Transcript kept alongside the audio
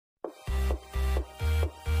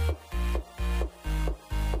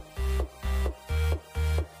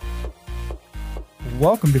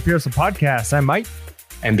welcome to Pearsall Podcast. I'm Mike.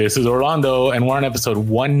 And this is Orlando, and we're on episode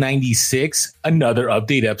 196, another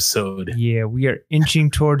update episode. Yeah, we are inching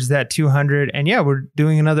towards that 200. And yeah, we're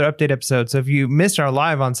doing another update episode. So if you missed our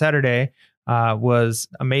live on Saturday, was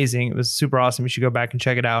amazing. It was super awesome. You should go back and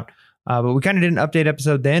check it out. But we kind of did an update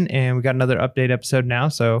episode then, and we got another update episode now.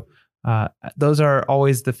 So those are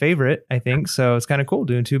always the favorite, I think. So it's kind of cool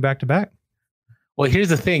doing two back to back. Well, here's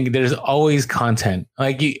the thing. There's always content.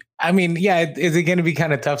 Is it going to be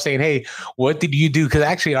kind of tough saying, hey, what did you do? Because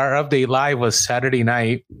actually our update live was Saturday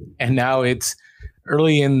night, and now it's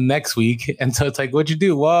early in next week. And so it's like, what'd you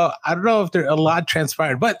do? Well, I don't know if there a lot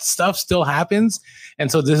transpired, but stuff still happens.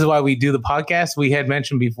 And so this is why we do the podcast. We had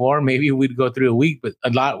mentioned before, maybe we'd go through a week, but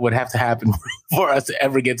a lot would have to happen for us to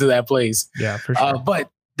ever get to that place. Yeah, for sure.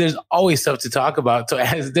 But there's always stuff to talk about. So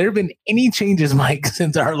has there been any changes, Mike,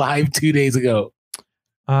 since our live 2 days ago?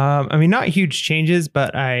 Not huge changes,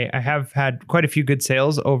 but I have had quite a few good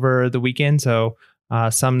sales over the weekend. So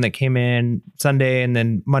some that came in Sunday and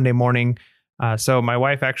then Monday morning. So my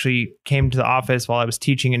wife actually came to the office while I was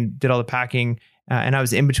teaching and did all the packing. And I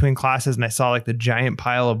was in between classes and I saw like the giant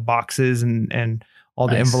pile of boxes and all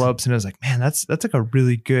the envelopes. And I was like, man, that's like a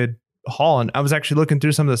really good haul. And I was actually looking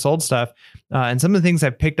through some of the sold stuff and some of the things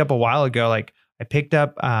I picked up a while ago. Like I picked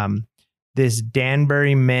up this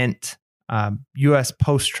Danbury Mint U.S.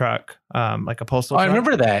 post truck, like a postal truck. I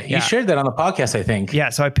remember that. You shared that on the podcast, I think. Yeah.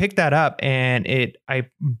 So I picked that up and I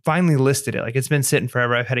finally listed it. Like it's been sitting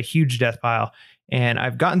forever. I've had a huge death pile and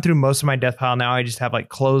I've gotten through most of my death pile. Now I just have like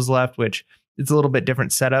clothes left, which it's a little bit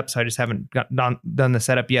different setup. So I just haven't done the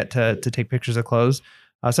setup yet to take pictures of clothes.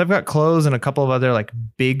 So I've got clothes and a couple of other like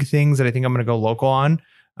big things that I think I'm going to go local on.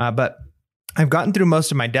 But I've gotten through most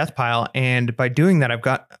of my death pile. And by doing that, I've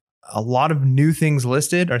got a lot of new things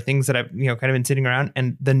listed or things that I've, kind of been sitting around,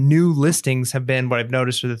 and the new listings have been what I've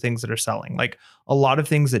noticed are the things that are selling. Like a lot of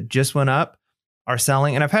things that just went up are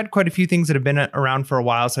selling. And I've had quite a few things that have been around for a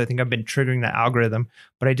while. So I think I've been triggering the algorithm,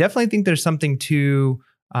 but I definitely think there's something to,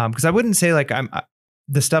 because I wouldn't say like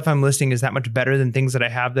the stuff I'm listing is that much better than things that I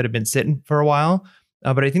have that have been sitting for a while.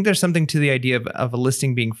 But I think there's something to the idea of a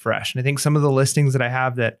listing being fresh. And I think some of the listings that I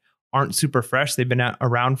have that aren't super fresh, they've been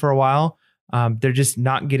around for a while. They're just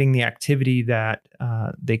not getting the activity that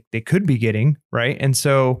they could be getting, right? And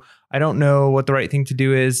so I don't know what the right thing to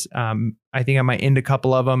do is. I think I might end a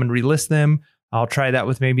couple of them and relist them. I'll try that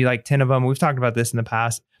with maybe like 10 of them. We've talked about this in the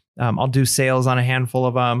past. I'll do sales on a handful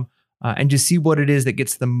of them and just see what it is that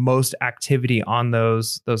gets the most activity on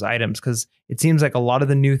those items. Because it seems like a lot of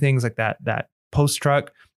the new things like that post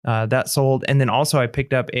truck, that sold. And then also I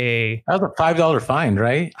picked up that was a $5 find,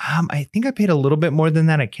 right? I think I paid a little bit more than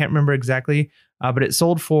that. I can't remember exactly, but it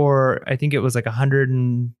sold for, I think it was like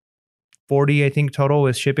 140, I think total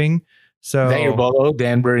with shipping. So is that your Bolo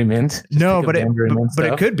Danbury Mint? No, but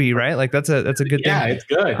it could be, right? Like that's a good thing. Yeah, it's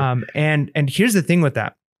good. And here's the thing with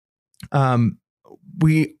that.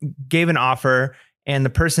 We gave an offer and the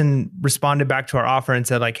person responded back to our offer and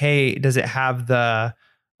said like, hey, does it have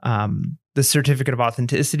the certificate of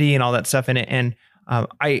authenticity and all that stuff in it. And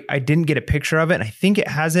I didn't get a picture of it. And I think it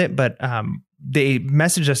has it, but they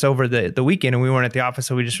messaged us over the weekend and we weren't at the office.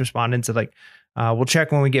 So we just responded and said like, we'll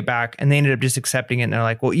check when we get back. And they ended up just accepting it. And they're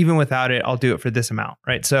like, well, even without it, I'll do it for this amount.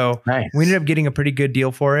 Right. So nice. We ended up getting a pretty good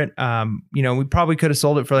deal for it. We probably could have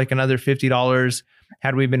sold it for like another $50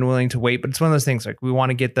 had we been willing to wait. But it's one of those things like we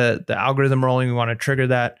want to get the algorithm rolling. We want to trigger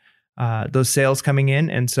that, those sales coming in.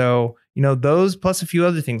 And so, those plus a few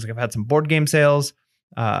other things. Like I've had some board game sales,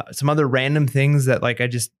 some other random things that like I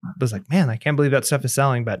just was like, man, I can't believe that stuff is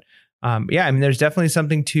selling. But there's definitely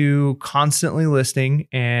something to constantly listing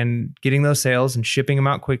and getting those sales and shipping them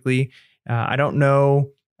out quickly. I don't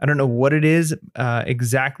know what it is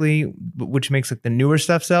exactly, which makes like the newer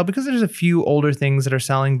stuff sell, because there's a few older things that are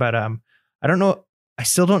selling. But I don't know. I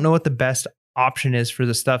still don't know what the best option is for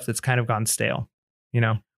the stuff that's kind of gone stale,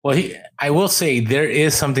 Well, I will say there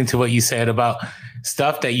is something to what you said about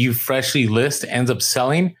stuff that you freshly list ends up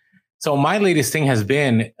selling. So my latest thing has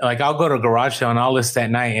been like, I'll go to a garage sale and I'll list that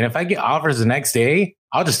night. And if I get offers the next day,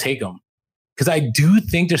 I'll just take them. Because I do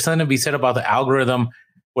think there's something to be said about the algorithm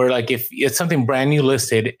where like if it's something brand new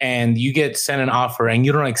listed and you get sent an offer and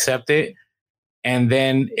you don't accept it, and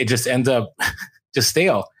then it just ends up just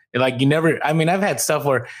stale. Like I've had stuff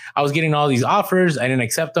where I was getting all these offers, I didn't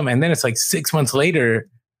accept them. And then it's like 6 months later,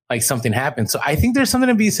 like something happened. So I think there's something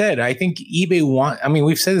to be said. I think eBay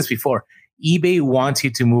we've said this before, eBay wants you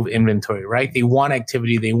to move inventory, right? They want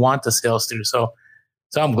activity. They want the sales through. So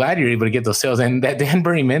I'm glad you're able to get those sales. And that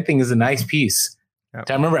Danbury Mint thing is a nice piece. Yep.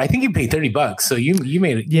 So I remember, I think you paid $30. So you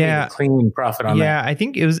made a clean profit on that. Yeah, I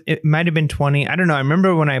think it might have been 20. I don't know. I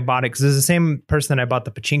remember when I bought it because it's the same person that I bought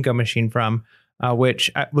the pachinko machine from, which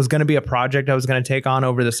was going to be a project I was going to take on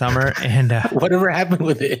over the summer. And whatever happened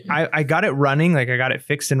with it? I got it running, like I got it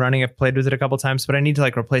fixed and running. I've played with it a couple times, but I need to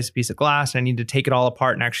like replace a piece of glass. And I need to take it all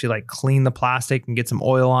apart and actually like clean the plastic and get some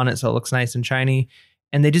oil on it so it looks nice and shiny.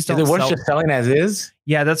 And they just don't. Is it worth just selling as is?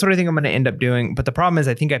 Yeah, that's what I think I'm going to end up doing. But the problem is,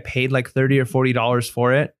 I think I paid like $30 or $40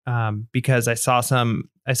 for it because I saw some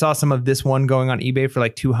of this one going on eBay for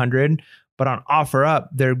like $200, but on OfferUp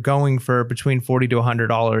they're going for between $40 to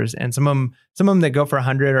 $100, and some of them that go for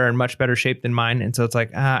 $100 are in much better shape than mine. And so it's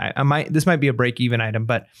like this might be a break even item.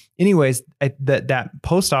 But anyways, that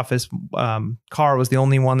post office car was the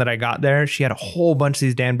only one that I got there. She had a whole bunch of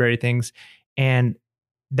these Danbury things, and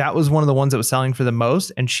that was one of the ones that was selling for the most,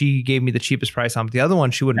 and she gave me the cheapest price on it. The other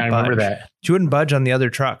one, she wouldn't budge. I remember that. She wouldn't budge on the other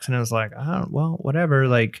trucks. And I was like, oh, well, whatever.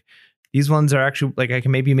 Like these ones are actually like, I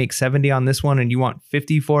can maybe make 70 on this one and you want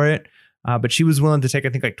 50 for it. But she was willing to take, I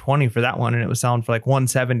think like 20 for that one. And it was selling for like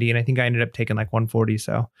 170. And I think I ended up taking like 140.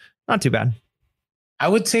 So not too bad. I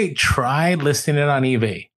would say try listing it on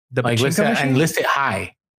eBay. List it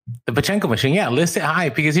high. The Pachinko machine. Yeah. List it high,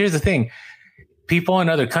 because here's the thing. People in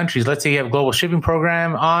other countries, let's say you have a global shipping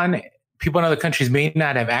program on, people in other countries may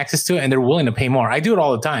not have access to it and they're willing to pay more. I do it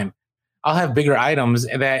all the time. I'll have bigger items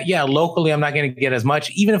that, locally I'm not going to get as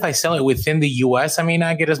much. Even if I sell it within the US, I may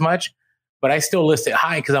not get as much, but I still list it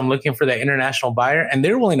high because I'm looking for that international buyer and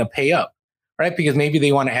they're willing to pay up, right? Because maybe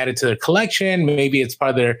they want to add it to their collection. Maybe it's part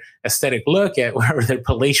of their aesthetic look at wherever their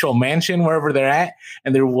palatial mansion, wherever they're at,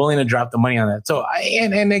 and they're willing to drop the money on that. So,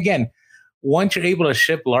 and again, once you're able to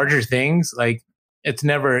ship larger things, like, it's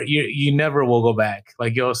never, you never will go back.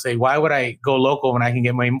 Like you'll say, why would I go local when I can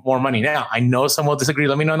get more money? Now, I know some will disagree.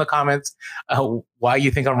 Let me know in the comments why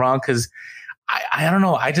you think I'm wrong. Cause I don't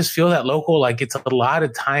know. I just feel that local, like it's a lot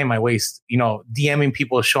of time I waste, DMing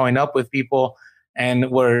people, showing up with people.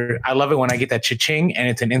 And where I love it when I get that cha-ching and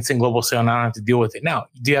it's an instant global sale and I don't have to deal with it. Now,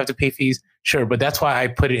 do you have to pay fees? Sure. But that's why I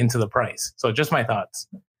put it into the price. So just my thoughts.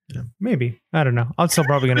 Yeah, maybe. I don't know. I'm still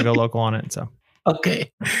probably going to go local on it. So.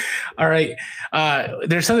 Okay. All right.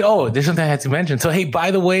 There's something I had to mention. So, hey, by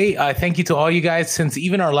the way, thank you to all you guys. Since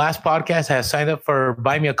even our last podcast has signed up for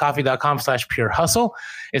buymeacoffee.com/purehustle.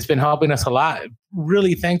 It's been helping us a lot.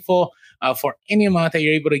 Really thankful for any amount that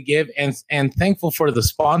you're able to give, and thankful for the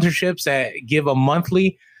sponsorships that give a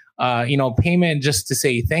monthly payment just to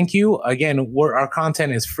say thank you. Again, our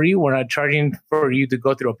content is free. We're not charging for you to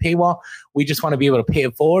go through a paywall. We just want to be able to pay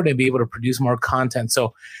it forward and be able to produce more content.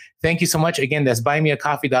 So thank you so much. Again, that's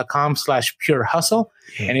buymeacoffee.com/purehustle.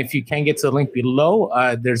 And if you can get to the link below,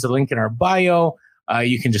 there's a link in our bio.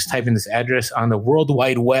 You can just type in this address on the World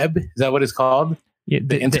Wide Web. Is that what it's called? Yeah,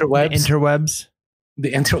 the interwebs.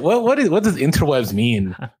 The what does interwebs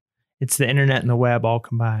mean? It's the internet and the web all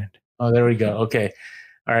combined. Oh, there we go. Okay.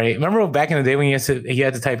 All right. Remember back in the day when you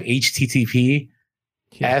had to type HTTP?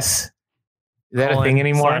 Is that a thing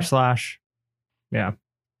anymore? / Yeah.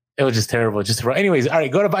 It was just terrible. Anyways, all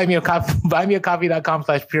right, go to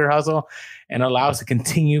buymeacoffee.com/purehustle and allow us to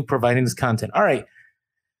continue providing this content. All right.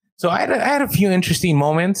 So I had a few interesting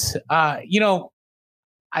moments.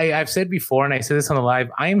 I've said before, and I said this on the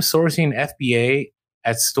live, I am sourcing FBA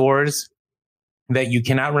at stores that you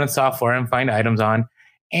cannot run software and find items on,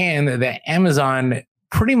 and that Amazon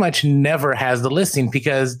pretty much never has the listing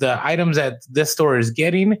because the items that this store is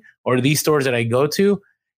getting or these stores that I go to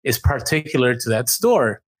is particular to that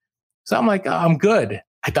store. So I'm like, I'm good.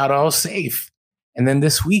 I thought I was safe. And then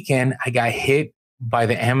this weekend, I got hit by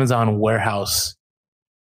the Amazon warehouse.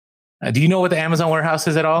 Do you know what the Amazon warehouse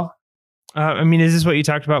is at all? Is this what you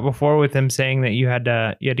talked about before with them saying that you had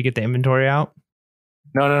to get the inventory out?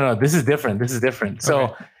 No. This is different.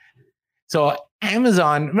 Okay. So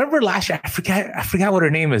Amazon, remember last year, I forgot what her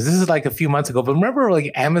name is. This is like a few months ago, but remember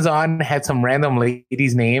like Amazon had some random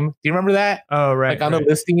lady's name. Do you remember that? Oh, right. Like on the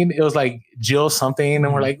listing, it was like Jill something.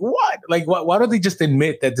 And we're like, what? Like, why don't they just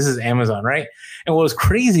admit that this is Amazon, right? And what was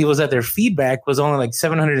crazy was that their feedback was only like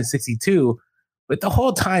 762. But the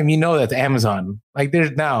whole time, that's Amazon. Like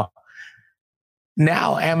there's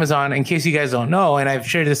now Amazon, in case you guys don't know, and I've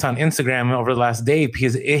shared this on Instagram over the last day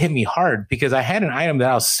because it hit me hard because I had an item that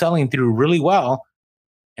I was selling through really well.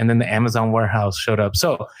 And then the Amazon warehouse showed up.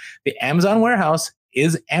 So the Amazon warehouse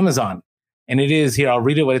is Amazon. And it is here. I'll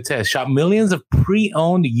read it what it says. Shop millions of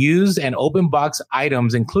pre-owned, used, and open box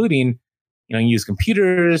items, including, used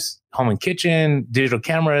computers, home and kitchen, digital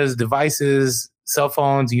cameras, devices, cell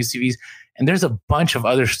phones, UCVs. And there's a bunch of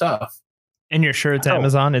other stuff. And you're sure it's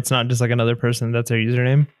Amazon? It's not just like another person that's their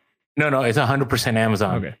username? No, it's 100%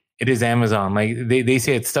 Amazon. Okay. It is Amazon. Like they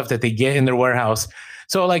say it's stuff that they get in their warehouse.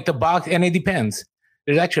 So like the box, and it depends.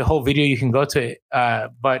 There's actually a whole video you can go to.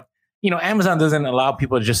 But Amazon doesn't allow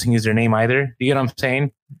people to just use their name either. You get what I'm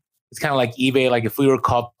saying? It's kind of like eBay. Like if we were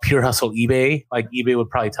called Pure Hustle eBay, like eBay would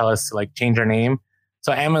probably tell us to like change our name.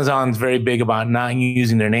 So Amazon's very big about not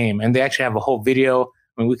using their name, and they actually have a whole video.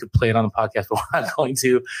 I mean, we could play it on the podcast, but we're not going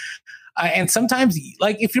to. And sometimes,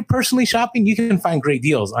 like if you're personally shopping, you can find great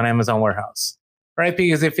deals on Amazon Warehouse, right?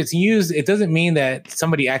 Because if it's used, it doesn't mean that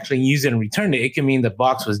somebody actually used it and returned it. It can mean the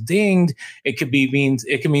box was dinged. It could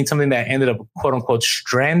mean something that ended up quote unquote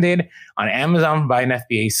stranded on Amazon by an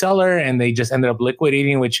FBA seller, and they just ended up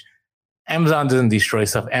liquidating. Which Amazon doesn't destroy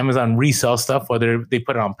stuff. Amazon resells stuff, whether they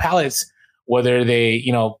put it on pallets, whether they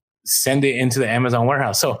send it into the Amazon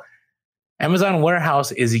warehouse. So Amazon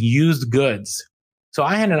warehouse is used goods. So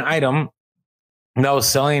I had an item that was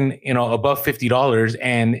selling, above $50,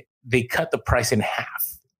 and they cut the price in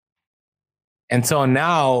half. And so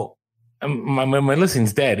now my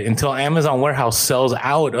listing's dead until Amazon warehouse sells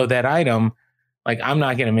out of that item. Like I'm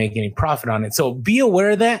not going to make any profit on it. So be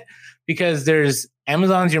aware of that, because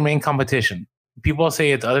Amazon's your main competition. People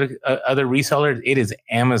say it's other resellers. It is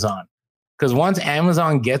Amazon. Because once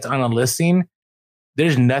Amazon gets on a listing,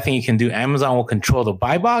 there's nothing you can do. Amazon will control the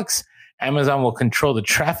buy box. Amazon will control the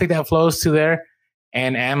traffic that flows to there.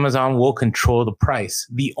 And Amazon will control the price.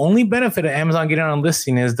 The only benefit of Amazon getting on a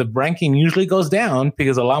listing is the ranking usually goes down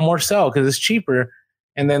because a lot more sell because it's cheaper.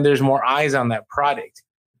 And then there's more eyes on that product.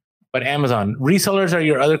 But Amazon resellers are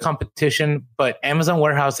your other competition. But Amazon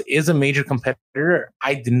Warehouse is a major competitor.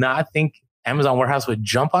 I did not think Amazon Warehouse would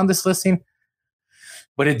jump on this listing,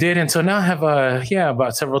 but it did. And so now I have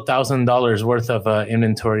about several $1,000s worth of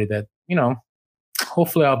inventory that,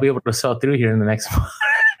 hopefully I'll be able to sell through here in the next month.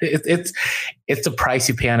 It's the price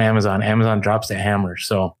you pay on Amazon. Amazon drops the hammer.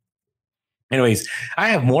 So anyways, I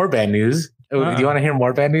have more bad news. Do you want to hear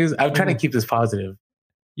more bad news? I'm trying to keep this positive.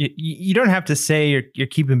 You don't have to say you're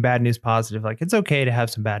keeping bad news positive. Like it's okay to have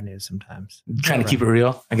some bad news sometimes. I'm trying to keep it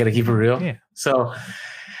real. I got to keep it real. Yeah. So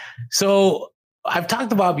I've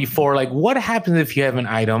talked about before, like what happens if you have an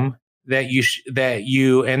item that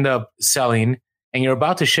you end up selling and you're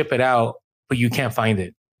about to ship it out, but you can't find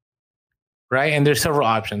it. Right. And there's several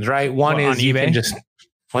options, right? One is you can just,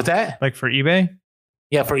 what's that? Like for eBay?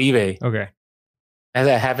 Yeah, for eBay. Okay. Has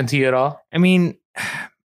that happened to you at all? I mean,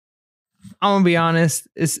 I'm gonna be honest.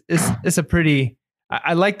 It's a pretty.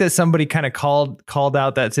 I like that somebody kind of called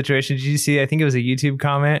out that situation. Did you see? I think it was a YouTube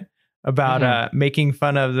comment about making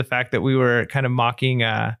fun of the fact that we were kind of mocking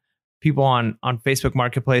people on Facebook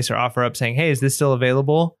Marketplace or OfferUp, saying, "Hey, is this still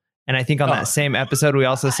available?" And I think on that same episode, we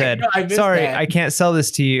also said, "Sorry, I can't sell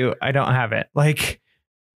this to you. I don't have it. Like,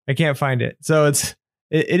 I can't find it." So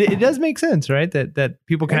it does make sense, right? That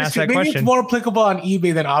people can ask that question. It's more applicable on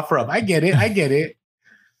eBay than OfferUp. I get it.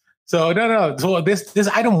 So no. So this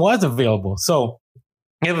item was available. So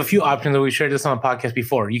you have a few options that we shared this on the podcast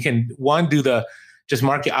before. You can just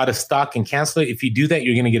mark it out of stock and cancel it. If you do that,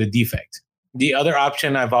 you're going to get a defect. The other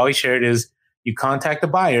option I've always shared is you contact the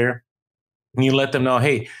buyer and you let them know,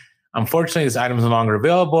 hey, unfortunately, this item is no longer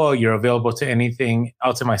available. You're available to anything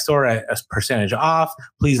else in my store at a percentage off.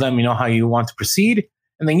 Please let me know how you want to proceed.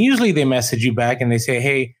 And then usually they message you back and they say,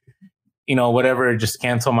 hey, whatever, just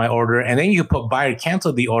cancel my order. And then you put buyer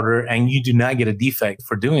cancel the order and you do not get a defect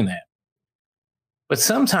for doing that. But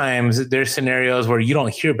sometimes there's scenarios where you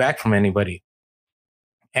don't hear back from anybody.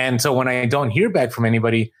 And so when I don't hear back from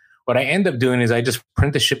anybody, what I end up doing is I just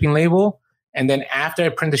print the shipping label. And then after I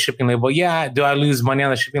print the shipping label, do I lose money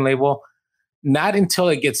on the shipping label? Not until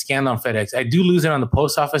it gets scanned on FedEx. I do lose it on the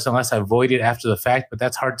post office unless I void it after the fact, but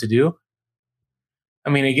that's hard to do. I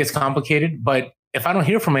mean, it gets complicated, but if I don't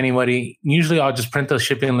hear from anybody, usually I'll just print the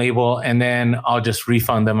shipping label and then I'll just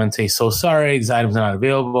refund them and say, so sorry, these items are not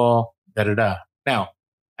available, da-da-da. Now,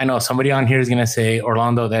 I know somebody on here is going to say,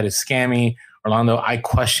 Orlando, that is scammy. Orlando, I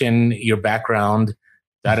question your background,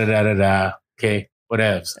 da-da-da-da-da. Okay,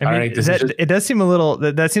 whatevs. All right. It does seem a little,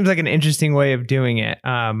 that seems like an interesting way of doing it.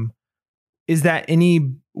 Is that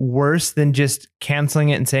any worse than just canceling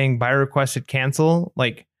it and saying buyer requested cancel?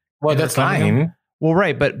 Like, well, that's lying. Well,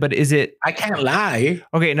 right. But is it? I can't lie.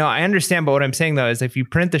 Okay. No, I understand. But what I'm saying though, is if you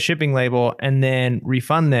print the shipping label and then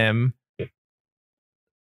refund them.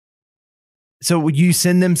 So would you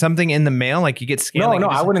send them something in the mail? Like you get scanned? No,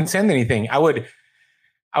 I wouldn't send anything. I would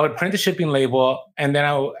print the shipping label and then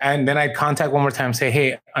I'd contact one more time and say,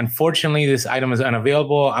 hey, unfortunately, this item is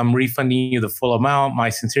unavailable. I'm refunding you the full amount. My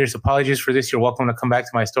sincerest apologies for this. You're welcome to come back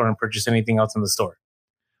to my store and purchase anything else in the store.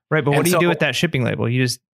 Right. But what do you do with that shipping label? You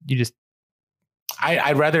just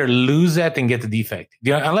I'd rather lose that than get the defect.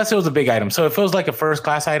 Unless it was a big item. So if it was like a first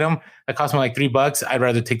class item that cost me like $3, I'd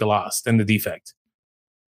rather take the loss than the defect.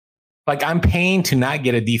 Like I'm paying to not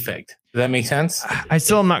get a defect. Does that make sense? I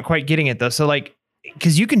still am not quite getting it though. So like,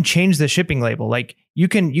 because you can change the shipping label, like you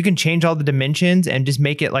can change all the dimensions and just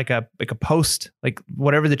make it like a post, like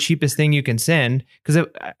whatever the cheapest thing you can send. Because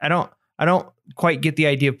I don't quite get the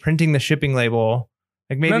idea of printing the shipping label.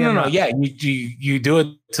 Like maybe no. Yeah, you do it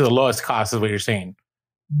to the lowest cost is what you're saying.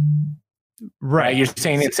 Right. You're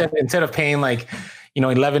saying instead of paying like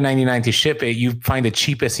 $11.99 to ship it, you find the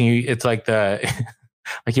cheapest and it's like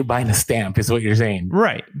like you're buying a stamp is what you're saying.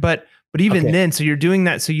 Right. But even then, so you're doing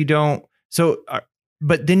that so you don't. So,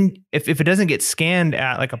 but then if it doesn't get scanned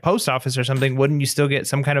at like a post office or something, wouldn't you still get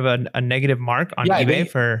some kind of a negative mark on eBay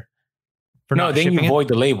for no, then you void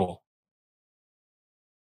the label.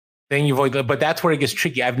 Then you void, but that's where it gets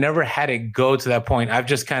tricky. I've never had it go to that point. I've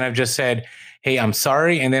just kind of just said, hey, I'm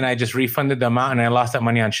sorry. And then I just refunded the amount and I lost that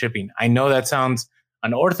money on shipping. I know that sounds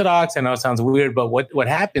unorthodox. I know it sounds weird, but what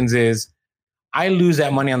happens is I lose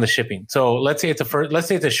that money on the shipping. So let's say it's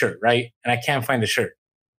a shirt, right? And I can't find the shirt,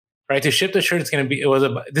 right? To ship the shirt,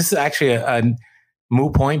 this is actually a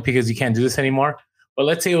moot point because you can't do this anymore. But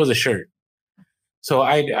let's say it was a shirt. So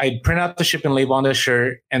I'd print out the shipping label on the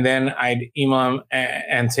shirt and then I'd email them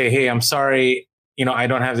and say, hey, I'm sorry, I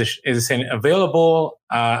don't have this. Is this available?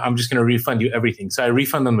 I'm just going to refund you everything. So I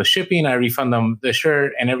refund them the shipping, I refund them the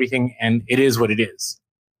shirt and everything. And it is what it is.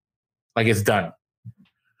 Like it's done.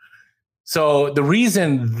 So the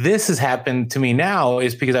reason this has happened to me now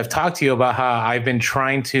is because I've talked to you about how I've been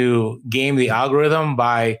trying to game the algorithm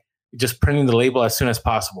by just printing the label as soon as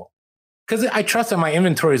possible. Because I trust that my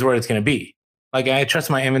inventory is where it's going to be. Like I trust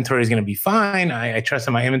my inventory is going to be fine. I trust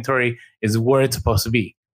that my inventory is where it's supposed to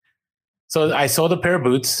be. So I sold a pair of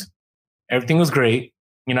boots. Everything was great.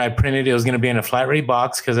 I printed it was going to be in a flat rate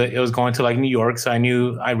box because it was going to like New York. So I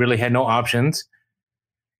knew I really had no options.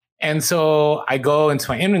 And so I go into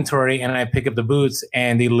my inventory and I pick up the boots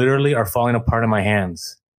and they literally are falling apart in my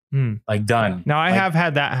hands. Like done. Now I have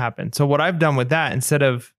had that happen. So what I've done with that, instead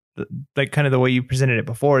of like kind of the way you presented it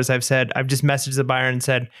before, is I've just messaged the buyer and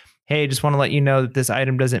said, hey, just want to let you know that this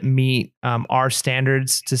item doesn't meet our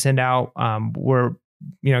standards to send out. We're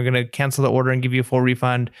going to cancel the order and give you a full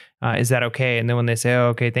refund. Is that okay? And then when they say, oh,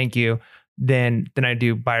 okay, thank you, then I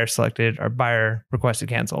do buyer selected or buyer requested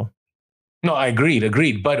cancel. No, I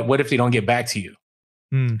agreed. But what if they don't get back to you?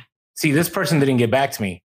 See, this person didn't get back to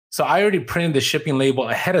me. So I already printed the shipping label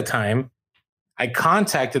ahead of time. I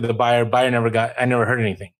contacted the buyer. I never heard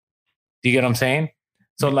anything. Do you get what I'm saying?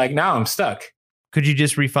 So like now I'm stuck. Could you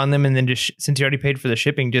just refund them and then just, since you already paid for the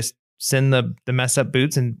shipping, just send the messed up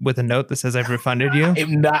boots and with a note that says I've refunded you?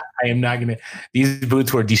 I am not going to. These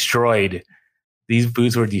boots were destroyed.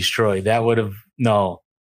 That would have, no.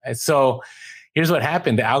 So here's what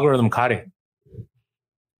happened. The algorithm caught it.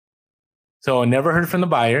 So I never heard from the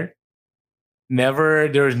buyer.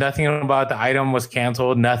 There was nothing about the item was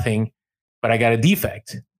canceled, nothing, but I got a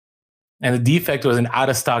defect. And the defect was an out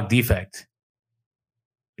of stock defect,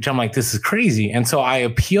 which I'm like, this is crazy. And so I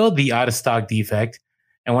appealed the out of stock defect.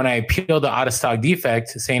 And when I appealed the out of stock defect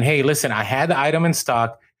saying, hey, listen, I had the item in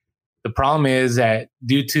stock. The problem is that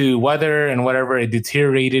due to weather and whatever, it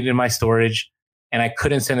deteriorated in my storage and I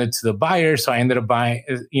couldn't send it to the buyer. So I ended up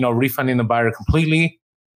refunding the buyer completely.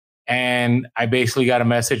 And I basically got a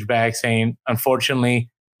message back saying, unfortunately,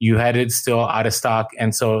 you had it still out of stock.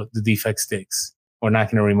 And so the defect sticks. We're not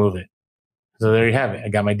going to remove it. So there you have it. I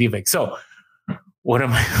got my defect. So what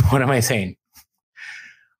am I saying?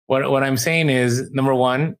 What I'm saying is, number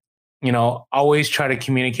one, always try to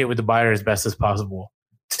communicate with the buyer as best as possible.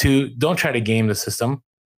 Two, don't try to game the system,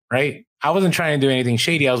 right? I wasn't trying to do anything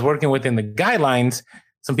shady. I was working within the guidelines.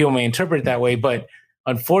 Some people may interpret it that way, but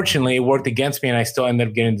unfortunately, it worked against me and I still ended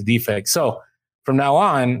up getting the defect. So from now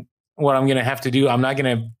on, what I'm going to have to do, I'm not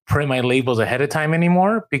going to print my labels ahead of time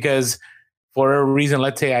anymore because for a reason,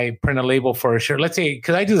 let's say I print a label for a shirt. Let's say,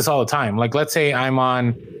 because I do this all the time. Like, let's say I'm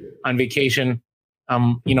on vacation,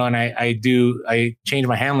 and I change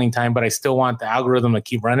my handling time, but I still want the algorithm to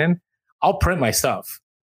keep running. I'll print my stuff.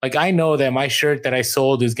 Like, I know that my shirt that I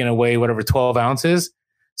sold is going to weigh whatever 12 ounces.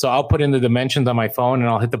 So I'll put in the dimensions on my phone and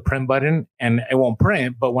I'll hit the print button and it won't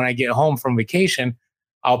print. But when I get home from vacation,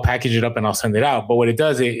 I'll package it up and I'll send it out. But what it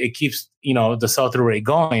does, it keeps, the sell-through rate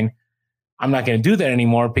going. I'm not going to do that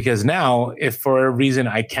anymore because now if for a reason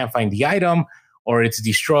I can't find the item or it's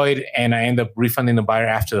destroyed and I end up refunding the buyer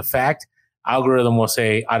after the fact, algorithm will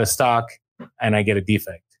say out of stock and I get a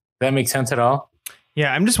defect. Does that make sense at all?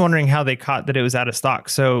 Yeah. I'm just wondering how they caught that it was out of stock.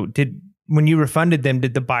 So when you refunded them,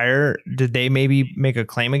 did they maybe make a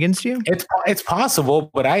claim against you? It's possible,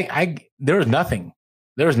 but there was nothing.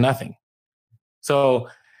 There was nothing. So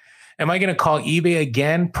am I going to call eBay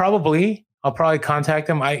again? Probably. I'll probably contact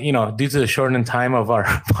them. Due to the shortened time of our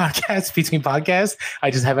between podcasts, I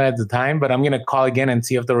just haven't had the time, but I'm going to call again and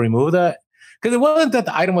see if they'll remove that. Because it wasn't that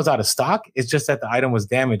the item was out of stock. It's just that the item was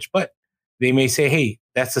damaged, but they may say, hey,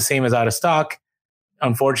 that's the same as out of stock.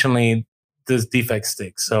 Unfortunately, this defect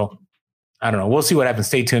sticks. So I don't know. We'll see what happens.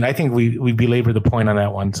 Stay tuned. I think we belabored the point on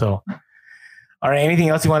that one. So, all right. Anything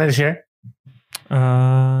else you wanted to share?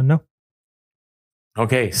 No.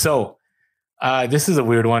 Okay. So this is a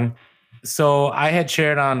weird one. So I had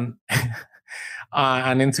shared on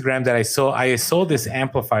Instagram that I sold this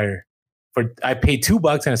amplifier I paid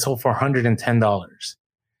 $2 and it sold for $110.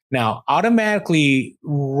 Now, automatically,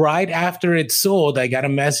 right after it sold, I got a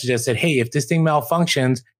message that said, hey, if this thing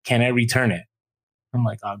malfunctions, can I return it? I'm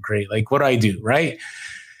like, oh, great. Like, what do I do? Right.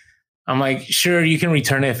 I'm like, sure, you can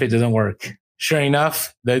return it if it doesn't work. Sure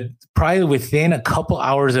enough, probably within a couple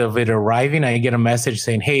hours of it arriving, I get a message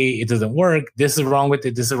saying, hey, it doesn't work. This is wrong with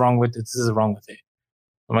it. This is wrong with it. This is wrong with it.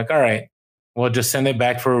 I'm like, all right, well, just send it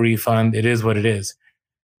back for a refund. It is what it is.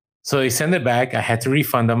 So they send it back. I had to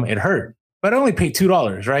refund them. It hurt, but I only paid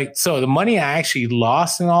 $2, right? So the money I actually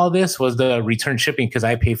lost in all of this was the return shipping because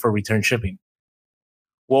I paid for return shipping.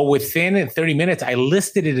 Well, within 30 minutes, I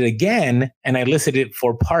listed it again and I listed it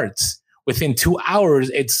for parts. Within 2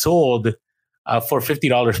 hours, it sold for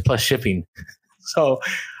 $50 plus shipping. So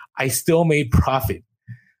I still made profit.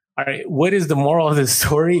 All right. What is the moral of this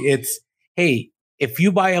story? It's, hey, if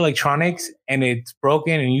you buy electronics and it's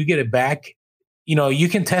broken and you get it back, you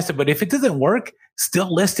can test it. But if it doesn't work,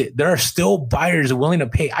 still list it. There are still buyers willing to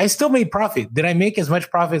pay. I still made profit. Did I make as much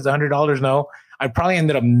profit as $100? No. I probably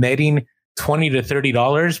ended up netting $20 to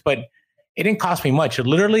 $30, but it didn't cost me much.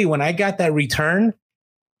 Literally, when I got that return,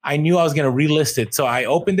 I knew I was going to relist it. So I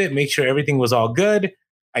opened it, make sure everything was all good.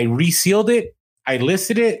 I resealed it. I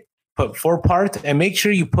listed it, put 4 parts, and make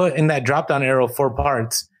sure you put in that drop-down arrow 4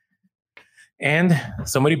 parts. And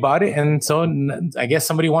somebody bought it. And so I guess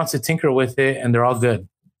somebody wants to tinker with it and they're all good.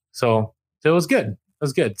 So it was good. It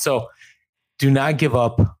was good. So do not give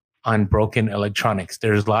up on broken electronics.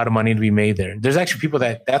 There's a lot of money to be made there. There's actually people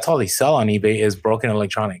that's all they sell on eBay is broken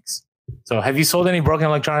electronics. So have you sold any broken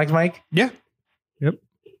electronics, Mike? Yeah. Yep.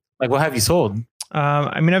 Like, what have you sold?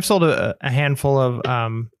 I've sold a handful of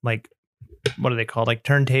what are they called? Like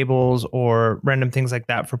turntables or random things like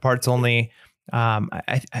that for parts only.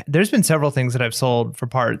 There's been several things that I've sold for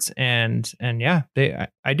parts, and yeah,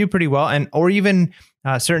 I do pretty well. And or even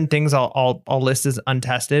certain things I'll list as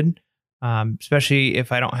untested, especially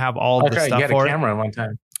if I don't have all of the stuff for it. You had a camera one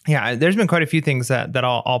time. Yeah, there's been quite a few things that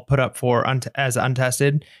I'll put up for as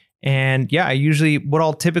untested. And yeah, what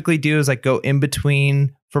I'll typically do is like go in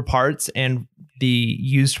between for parts and the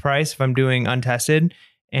used price if I'm doing untested.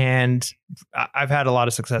 And I've had a lot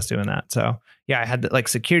of success doing that. So yeah, I had like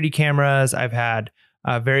security cameras. I've had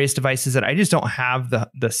various devices that I just don't have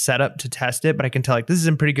the setup to test it, but I can tell like this is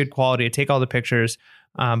in pretty good quality. I take all the pictures,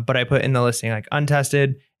 but I put in the listing like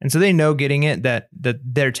untested. And so they know getting it that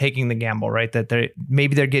they're taking the gamble, right? That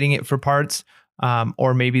maybe they're getting it for parts,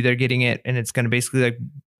 or maybe they're getting it and it's going to basically like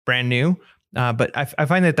brand new. But I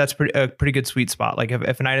find that that's a pretty good sweet spot. Like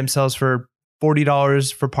if an item sells for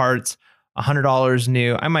 $40 for parts, $100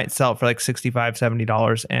 new, I might sell it for like $65,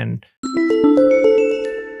 $70. And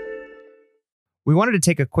we wanted to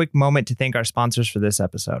take a quick moment to thank our sponsors for this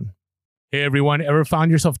episode. Hey everyone, ever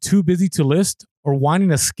found yourself too busy to list or wanting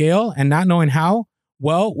to scale and not knowing how?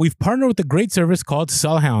 Well, we've partnered with a great service called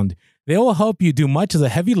Sellhound. They will help you do much of the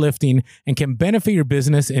heavy lifting and can benefit your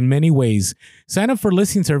business in many ways. Sign up for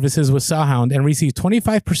listing services with Sellhound and receive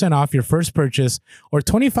 25% off your first purchase or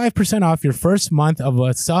 25% off your first month of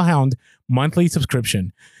a Sellhound monthly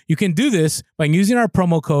subscription. You can do this by using our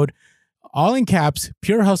promo code, all in caps,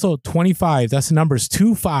 Pure Hustle 25. That's the numbers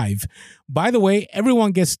 25. By the way,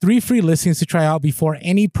 everyone gets 3 free listings to try out before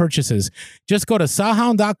any purchases. Just go to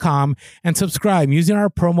sellhound.com and subscribe using our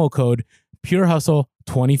promo code Pure Hustle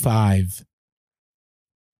 25.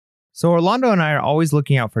 So Orlando and I are always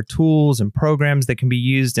looking out for tools and programs that can be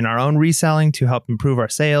used in our own reselling to help improve our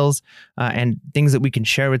sales, and things that we can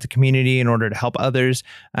share with the community in order to help others.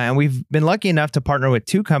 And we've been lucky enough to partner with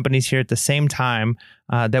 2 companies here at the same time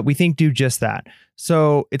that we think do just that.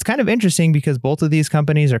 So it's kind of interesting because both of these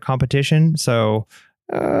companies are competition. So,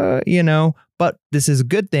 but this is a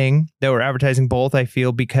good thing that we're advertising both, I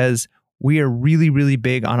feel, because we are really, really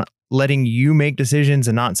big on letting you make decisions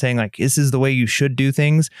and not saying like, this is the way you should do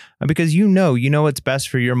things, because you know what's best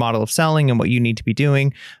for your model of selling and what you need to be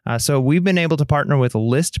doing. So we've been able to partner with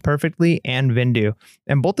List Perfectly and Vindu.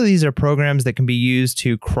 And both of these are programs that can be used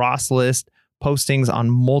to cross-list postings on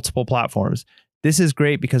multiple platforms. This is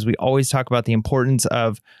great because we always talk about the importance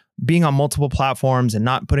of being on multiple platforms and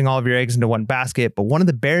not putting all of your eggs into one basket. But one of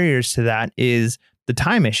the barriers to that is the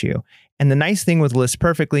time issue. And the nice thing with List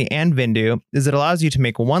Perfectly and Vindu is it allows you to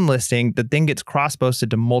make one listing that then gets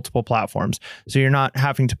cross-posted to multiple platforms. So you're not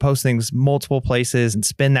having to post things multiple places and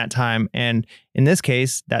spend that time. And in this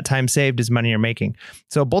case, that time saved is money you're making.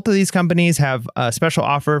 So both of these companies have a special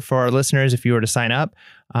offer for our listeners if you were to sign up.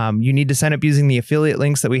 You need to sign up using the affiliate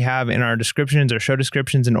links that we have in our descriptions or show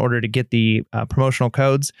descriptions in order to get the promotional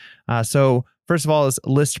codes. So first of all, is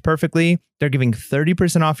List Perfectly. They're giving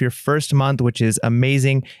 30% off your first month, which is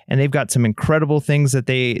amazing. And they've got some incredible things that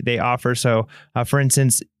they offer. So for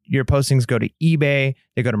instance, your postings go to eBay,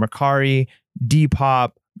 they go to Mercari,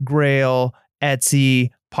 Depop, Grail, Etsy,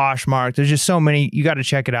 Poshmark. There's just so many. You got to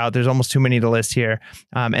check it out. There's almost too many to list here.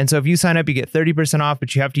 And so if you sign up, you get 30% off,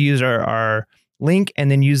 but you have to use our link and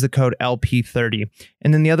then use the code LP30.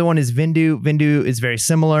 And then the other one is Vindu. Vindu is very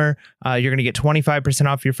similar. You're going to get 25%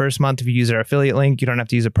 off your first month if you use our affiliate link. You don't have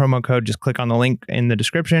to use a promo code. Just click on the link in the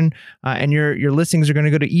description. And your listings are going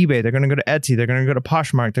to go to eBay. They're going to go to Etsy. They're going to go to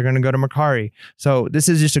Poshmark. They're going to go to Mercari. So this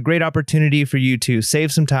is just a great opportunity for you to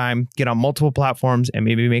save some time, get on multiple platforms, and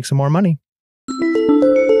maybe make some more money.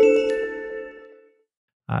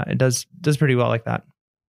 It does pretty well like that.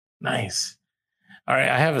 Nice. All right,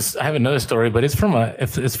 I have another story, but it's from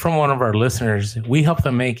one of our listeners. We helped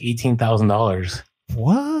them make $18,000.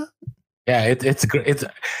 What? Yeah, it's great.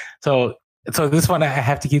 So this one I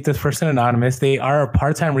have to keep this person anonymous. They are a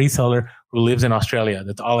part-time reseller who lives in Australia.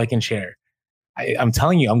 That's all I can share. I'm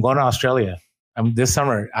telling you, I'm going to Australia. This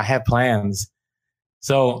summer. I have plans.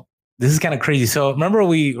 So this is kind of crazy. So remember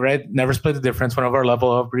we read Never Split the Difference, one of our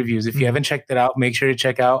level up reviews. If you haven't checked it out, make sure to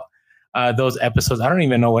check out those episodes. I don't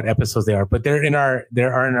even know what episodes they are, but they're in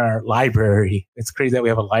our library. It's crazy that we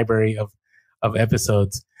have a library of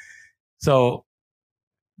episodes. So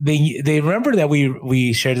they remember that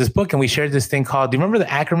we shared this book and we shared this thing called, do you remember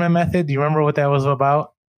the Ackerman method? Do you remember what that was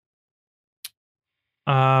about?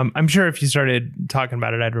 I'm sure if you started talking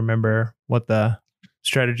about it, I'd remember what the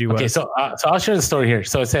strategy was. Okay, so I'll share the story here.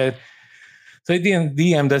 So it said, so the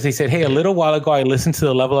DM does, he said, hey, a little while ago, I listened to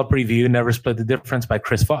the Level Up review, Never Split the Difference by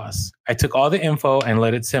Chris Voss. I took all the info and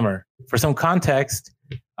let it simmer. For some context,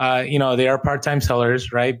 they are part-time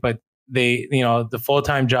sellers, right? But they, the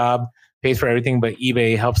full-time job pays for everything, but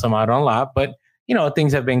eBay helps them out on a lot. But,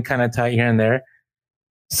 things have been kind of tight here and there.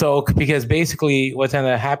 So, because basically what's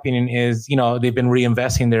ended up happening is, they've been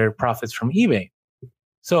reinvesting their profits from eBay.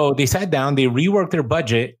 So they sat down, they reworked their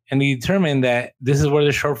budget, and they determined that this is where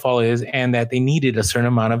the shortfall is and that they needed a certain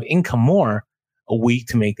amount of income more a week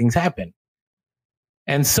to make things happen.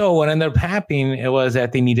 And so what ended up happening, it was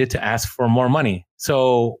that they needed to ask for more money.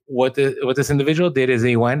 So what this individual did is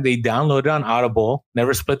they downloaded on Audible,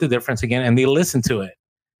 Never Split the Difference again, and they listened to it.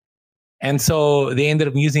 And so they ended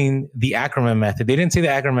up using the Ackerman method. They didn't say the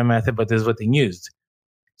Ackerman method, but this is what they used.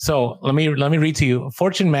 So let me read to you.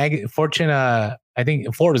 I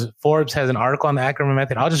think Forbes has an article on the Ackerman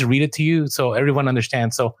method. I'll just read it to you so everyone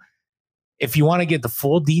understands. So if you want to get the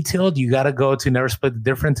full detailed, you got to go to Never Split the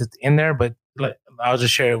Difference. It's in there, but I'll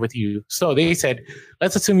just share it with you. So they said,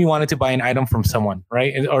 let's assume you wanted to buy an item from someone,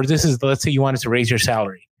 right? Or let's say you wanted to raise your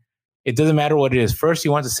salary. It doesn't matter what it is. First,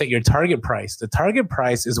 you want to set your target price. The target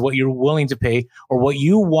price is what you're willing to pay or what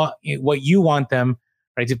you want them,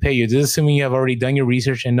 right, to pay you. This is assuming you have already done your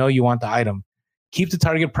research and know you want the item. Keep the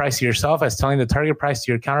target price to yourself, as telling the target price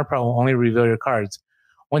to your counterpart will only reveal your cards.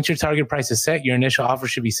 Once your target price is set, your initial offer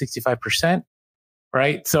should be 65%,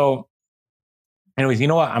 right? So anyways, you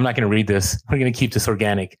know what? I'm not going to read this. We're going to keep this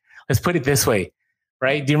organic. Let's put it this way,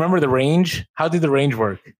 right? Do you remember the range? How did the range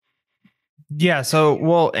work? Yeah.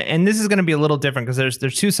 So, and this is going to be a little different because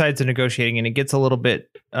there's two sides of negotiating, and it gets a little bit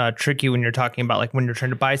tricky when you're talking about like when you're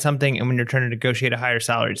trying to buy something and when you're trying to negotiate a higher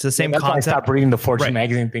salary. It's the same concept. Why I stopped reading the Fortune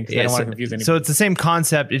magazine thing because I don't want to confuse anyone. So it's the same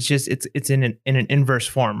concept. It's just it's in an inverse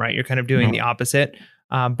form, right? You're kind of doing the opposite.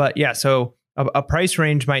 But yeah, so a price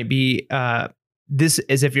range might be this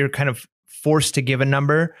is if you're kind of forced to give a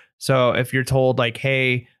number. So if you're told like,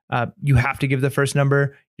 hey, you have to give the first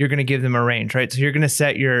number, you're going to give them a range, right? So you're going to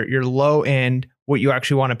set your low end, what you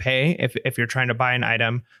actually want to pay if you're trying to buy an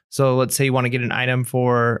item. So let's say you want to get an item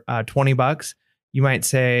for $20. You might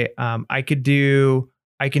say, I can do,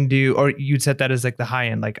 or you'd set that as like the high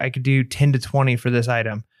end. Like I could do 10 to 20 for this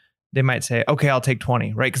item. they might say, okay, I'll take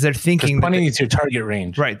 20, right? Because they're thinking 20 is your target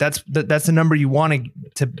range. Right. That's the number you want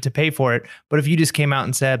to pay for it. But if you just came out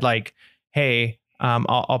and said like, hey,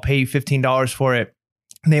 I'll pay you $15 for it,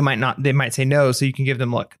 they might say no. So you can give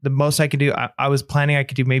them, look, the most I could do, I was planning I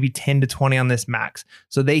could do maybe 10 to 20 on this max.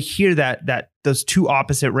 So they hear that those two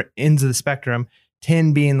opposite ends of the spectrum,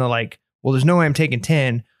 10 being the like, well, there's no way I'm taking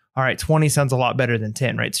 10. All right, 20 sounds a lot better than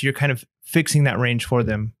 10, right? So you're kind of fixing that range for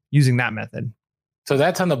them using that method. So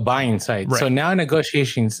that's on the buying side. Right. So now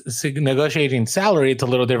negotiating salary, it's a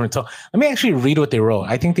little different. So let me actually read what they wrote.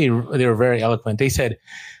 I think they were very eloquent. They said,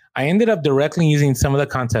 I ended up directly using some of the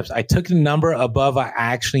concepts. I took the number above I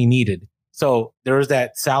actually needed. So there was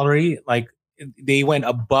that salary, like they went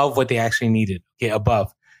above what they actually needed. Okay,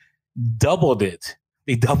 above. Doubled it.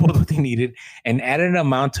 They doubled what they needed and added an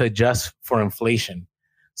amount to adjust for inflation.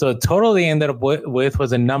 So the total they ended up with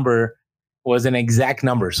was an exact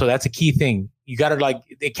number. So that's a key thing. You got to like,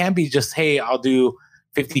 it can't be just, hey, I'll do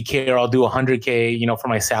 50K or I'll do 100K, for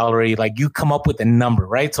my salary. Like you come up with a number,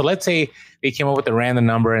 right? So let's say they came up with a random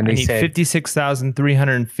number and they said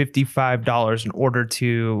 $56,355 in order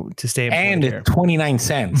to stay employed and 29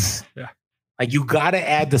 cents. Yeah. Like you got to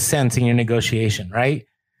add the cents in your negotiation, right?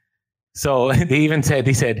 So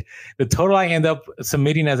they said the total I end up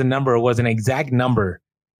submitting as a number was an exact number.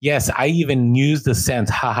 Yes, I even used the cents.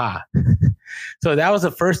 Haha. So that was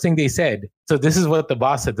the first thing they said. So this is what the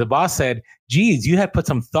boss said. The boss said, geez, you had put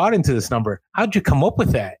some thought into this number. How'd you come up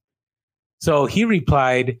with that? So he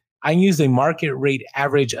replied, I used a market rate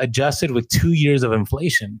average adjusted with 2 years of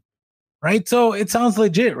inflation. Right? So it sounds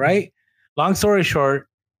legit, right? Long story short,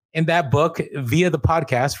 in that book, via the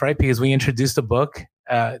podcast, right? Because we introduced the book,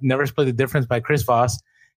 Never Split the Difference by Chris Voss,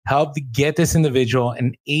 helped get this individual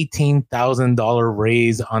an $18,000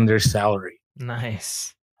 raise on their salary.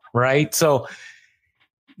 Nice. Right? So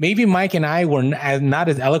maybe Mike and I were not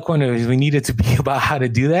as eloquent as we needed to be about how to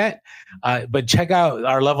do that. But check out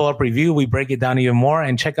our Level Up review. We break it down even more.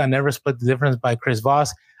 And check out Never Split the Difference by Chris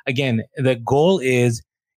Voss. Again, the goal is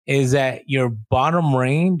that your bottom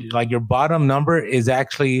range, like your bottom number is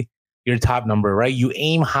actually your top number, right? You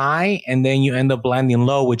aim high and then you end up landing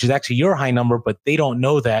low, which is actually your high number, but they don't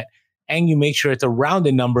know that. And you make sure it's a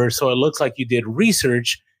rounded number so it looks like you did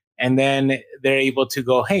research. And then they're able to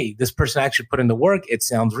go, hey, this person actually put in the work. It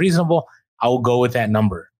sounds reasonable. I will go with that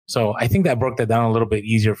number. So I think that broke that down a little bit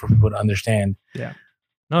easier for people to understand. Yeah.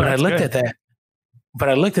 No, but I looked at that.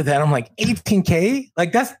 And I'm like, 18K?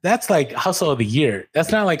 Like that's like hustle of the year.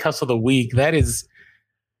 That's not like hustle of the week. That is.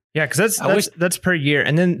 Yeah, because that's per year.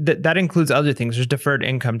 And then that includes other things. There's deferred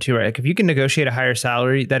income too, right? Like if you can negotiate a higher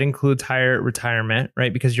salary, that includes higher retirement,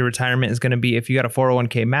 right? Because your retirement is going to be, if you got a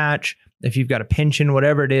 401k match, if you've got a pension,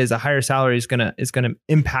 whatever it is, a higher salary is gonna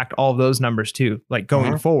impact all of those numbers too, like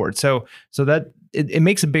going forward. So that it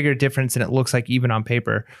makes a bigger difference than it looks like even on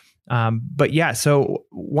paper. But yeah, so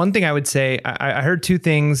one thing I would say, I heard two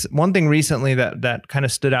things. One thing recently that kind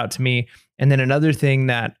of stood out to me, and then another thing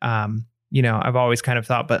that I've always kind of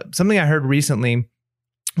thought, but something I heard recently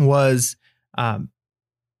was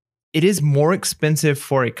it is more expensive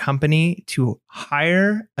for a company to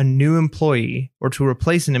hire a new employee or to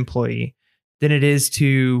replace an employee than it is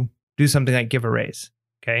to do something like give a raise.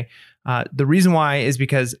 Okay. The reason why is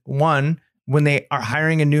because one, when they are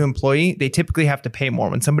hiring a new employee, they typically have to pay more.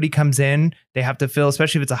 When somebody comes in, they have to fill,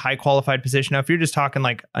 especially if it's a high qualified position. Now, if you're just talking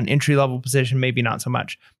like an entry level position, maybe not so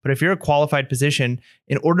much. But if you're a qualified position,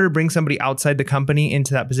 in order to bring somebody outside the company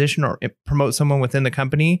into that position or promote someone within the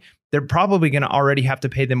company, they're probably going to already have to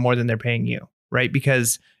pay them more than they're paying you, right?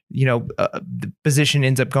 Because the position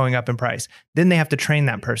ends up going up in price. Then they have to train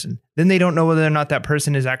that person. Then they don't know whether or not that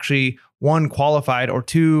person is actually, one, qualified, or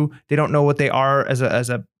two, they don't know what they are as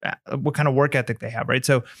a what kind of work ethic they have, right?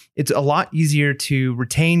 So it's a lot easier to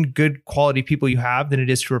retain good quality people you have than it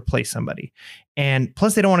is to replace somebody. And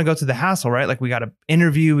plus they don't want to go through the hassle, right? Like we got to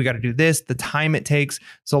interview, we got to do this, the time it takes.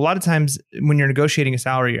 So a lot of times when you're negotiating a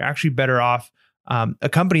salary, you're actually better off, a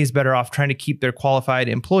company is better off trying to keep their qualified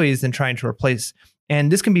employees than trying to replace.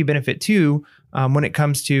 And this can be a benefit too when it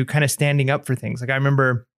comes to kind of standing up for things. Like I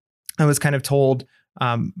remember I was kind of told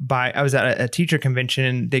I was at a teacher convention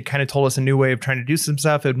and they kind of told us a new way of trying to do some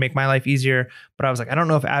stuff. It would make my life easier. But I was like, I don't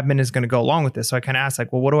know if admin is going to go along with this. So I kind of asked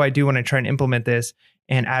like, well, what do I do when I try and implement this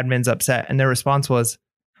and admin's upset? And their response was,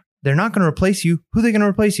 they're not going to replace you. Who are they going to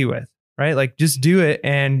replace you with? Right? Like just do it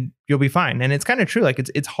and you'll be fine. And it's kind of true. Like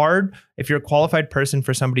it's hard if you're a qualified person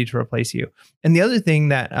for somebody to replace you. And the other thing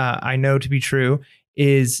that I know to be true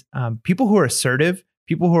is people who are assertive,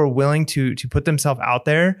 people who are willing to put themselves out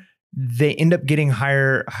there, they end up getting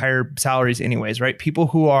higher salaries anyways, right? People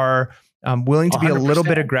who are willing to be a little 100%.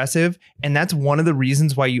 bit aggressive. And that's one of the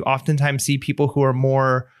reasons why you oftentimes see people who are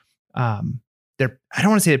more, they're, I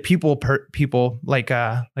don't want to say people like,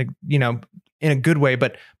 you know, in a good way,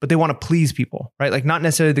 but they want to please people, right? Like not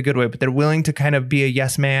necessarily the good way, but they're willing to kind of be a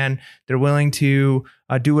yes man. They're willing to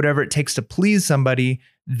do whatever it takes to please somebody.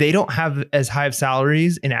 They don't have as high of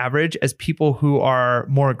salaries in average as people who are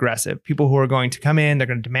more aggressive, people who are going to come in, they're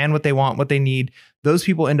going to demand what they want, what they need. Those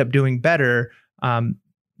people end up doing better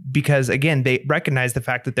because again, they recognize the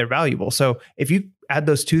fact that they're valuable. So if you add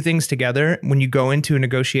those two things together, when you go into a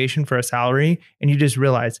negotiation for a salary and you just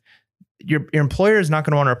realize your employer is not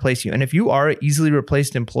going to want to replace you. And if you are an easily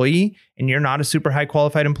replaced employee and you're not a super high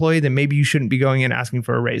qualified employee, then maybe you shouldn't be going in asking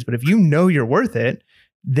for a raise. But if you know you're worth it,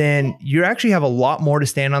 then you actually have a lot more to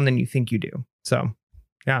stand on than you think you do. So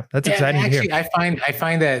yeah, that's exciting actually, to hear. I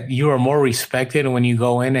find that you are more respected when you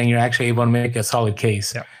go in and you're actually able to make a solid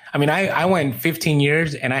case. Yeah. I mean, I went 15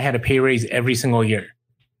 years and I had a pay raise every single year,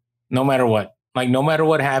 no matter what. Like, no matter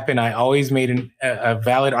what happened, I always made a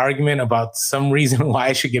valid argument about some reason why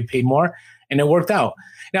I should get paid more, and it worked out.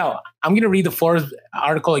 Now, I'm going to read the Forbes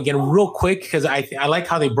article again real quick because I like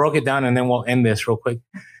how they broke it down, and then we'll end this real quick.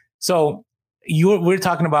 So we're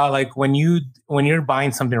talking about like when you're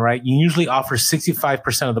buying something, right? You usually offer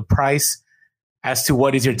 65% of the price as to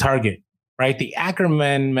what is your target, right? The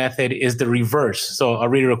Ackerman method is the reverse. So I'll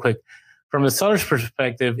read it real quick. From the seller's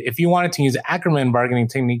perspective, if you wanted to use the Ackerman bargaining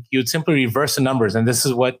technique, you would simply reverse the numbers. And this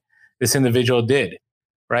is what this individual did,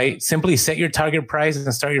 right? Simply set your target price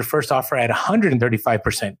and start your first offer at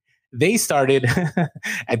 135%. They started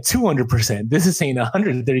at 200%. This is saying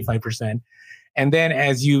 135%. And then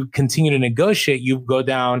as you continue to negotiate, you go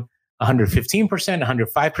down 115%,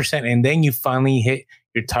 105%, and then you finally hit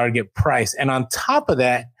your target price. And on top of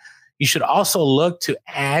that, you should also look to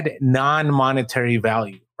add non-monetary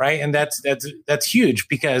value. Right. And that's huge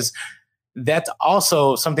because that's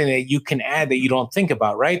also something that you can add that you don't think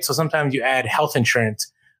about. Right. So sometimes you add health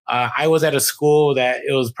insurance. I was at a school that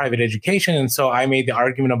it was private education. And so I made the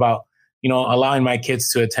argument about, you know, allowing my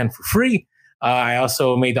kids to attend for free. I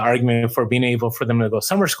also made the argument for being able for them to go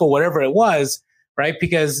summer school, whatever it was. Right.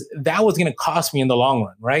 Because that was going to cost me in the long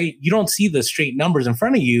run. Right. You don't see the straight numbers in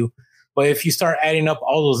front of you. But if you start adding up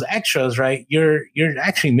all those extras, right, you're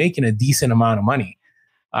actually making a decent amount of money.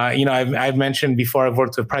 You know, I've mentioned before, I've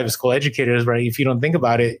worked with private school educators, right? If you don't think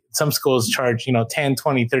about it, some schools charge, you know, 10,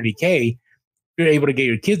 20, 30K. If you're able to get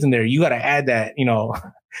your kids in there, you got to add that, you know,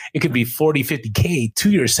 it could be 40, 50K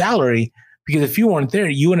to your salary, because if you weren't there,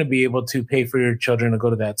 you wouldn't be able to pay for your children to go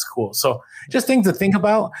to that school. So just things to think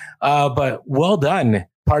about. But well done,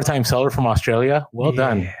 part-time seller from Australia. Well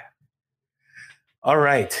done. All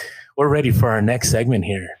right. We're ready for our next segment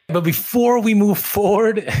here. But before we move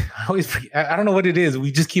forward, I don't know what it is.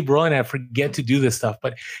 We just keep rolling and I forget to do this stuff.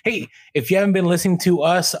 But hey, if you haven't been listening to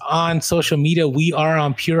us on social media, we are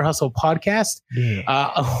on Pure Hustle Podcast.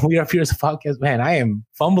 Yeah. We are Pure Hustle Podcast. Man, I am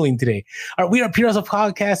fumbling today. We are Pure Hustle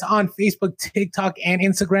Podcast on Facebook, TikTok, and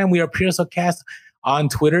Instagram. We are Pure Hustle Cast on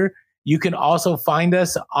Twitter. You can also find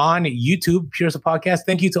us on YouTube, Pure Hustle Podcast.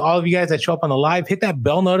 Thank you to all of you guys that show up on the live. Hit that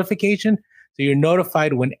bell notification so you're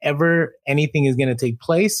notified whenever anything is going to take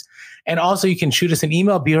place. And also you can shoot us an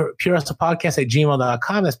email,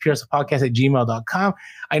 purehustlepodcast@gmail.com. That's purehustlepodcast@gmail.com.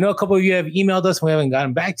 I know a couple of you have emailed us and we haven't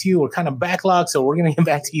gotten back to you. We're kind of backlogged, so we're going to get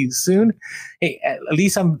back to you soon. Hey, at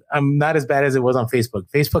least I'm not as bad as it was on Facebook.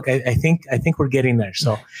 Facebook, I think we're getting there.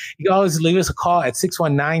 So you can always leave us a call at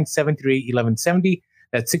 619-738-1170.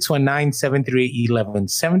 That's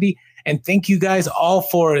 619-738-1170. And thank you guys all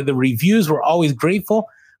for the reviews. We're always grateful.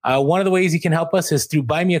 One of the ways you can help us is through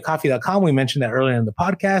buymeacoffee.com. We mentioned that earlier in the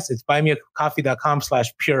podcast. It's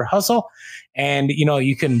buymeacoffee.com/purehustle. And, you know,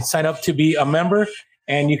 you can sign up to be a member,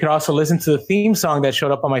 and you can also listen to the theme song that showed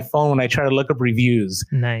up on my phone when I try to look up reviews.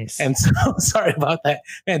 Nice. And so sorry about that,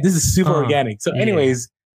 man. This is super organic. So anyways,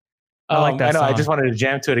 I like that I know song. I just wanted to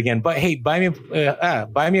jam to it again, but hey,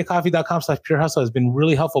 buymeacoffee.com/purehustle has been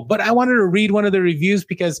really helpful. But I wanted to read one of the reviews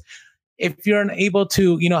because if you're unable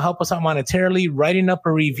to, you know, help us out monetarily, writing up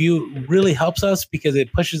a review really helps us because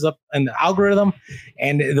it pushes up in the algorithm.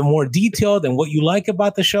 And the more detailed and what you like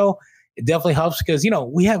about the show, it definitely helps because, you know,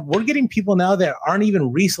 we're getting people now that aren't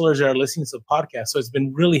even resellers that are listening to the podcast. So it's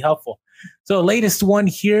been really helpful. So latest one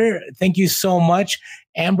here. Thank you so much.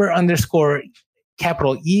 Amber_ESS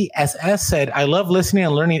said, I love listening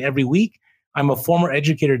and learning every week. I'm a former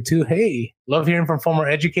educator too. Hey, love hearing from former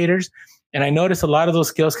educators. And I notice a lot of those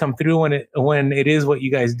skills come through when it is what you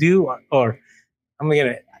guys do.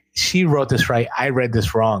 She wrote this right. I read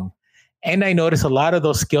this wrong. And I notice a lot of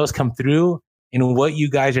those skills come through in what you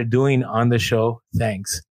guys are doing on the show.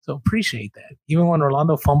 Thanks. So appreciate that. Even when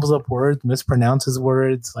Orlando fumbles up words, mispronounces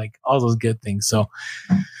words, like all those good things. So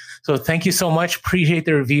thank you so much. Appreciate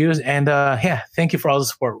the reviews. And thank you for all the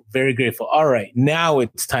support. Very grateful. All right. Now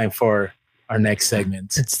it's time for our next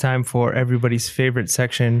segment. It's time for everybody's favorite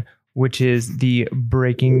section, which is the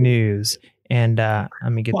breaking news. And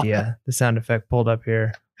let me get the sound effect pulled up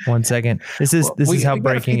here. 1 second. This is how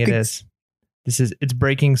breaking it is. It's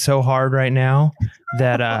breaking so hard right now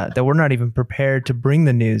that we're not even prepared to bring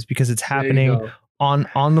the news because it's happening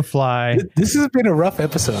on the fly. This has been a rough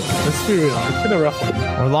episode. Let's be real. It's been a rough one.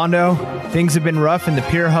 Orlando, things have been rough in the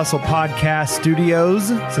Pure Hustle podcast studios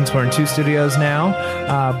since we're in 2 studios now.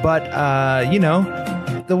 But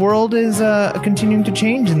the world is continuing to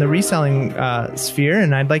change in the reselling sphere,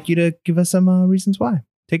 and I'd like you to give us some reasons why.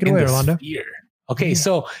 Take it away, Orlando. Sphere. Okay,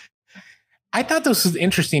 so I thought this was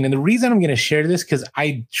interesting. And the reason I'm going to share this, because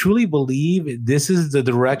I truly believe this is the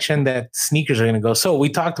direction that sneakers are going to go. So we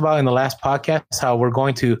talked about in the last podcast how we're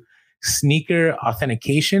going to sneaker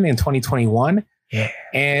authentication in 2021. Yeah.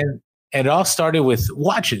 And it all started with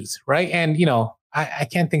watches, right? And, I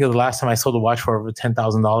can't think of the last time I sold a watch for over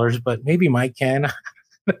 $10,000, but maybe Mike can.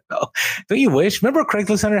 Don't you wish? Remember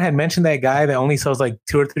Craigslist Center had mentioned that guy that only sells like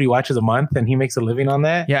 2 or 3 watches a month and he makes a living on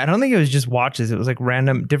that? Yeah, I don't think it was just watches. It was like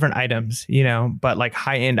random different items, but like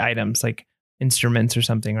high-end items like instruments or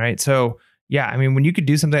something, right? So yeah, I mean, when you could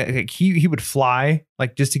do something like he would fly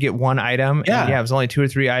like just to get one item. Yeah. And it was only 2 or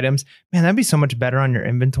 3 items. Man, that'd be so much better on your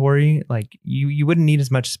inventory. Like you wouldn't need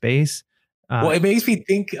as much space. Well, it makes me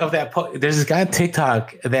think of that. There's this guy on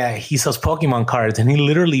TikTok that he sells Pokemon cards and he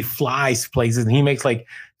literally flies places and he makes like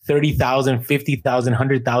 $30,000, $50,000,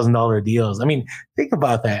 $100,000 deals. I mean, think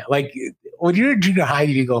about that. Like when you're in junior high,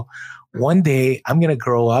 you go, one day I'm going to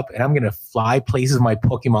grow up and I'm going to fly places with my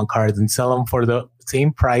Pokemon cards and sell them for the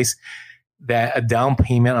same price that a down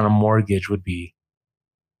payment on a mortgage would be.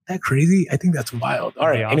 Isn't that crazy? I think that's wild. All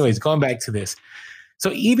right. Awesome. Anyways, going back to this. So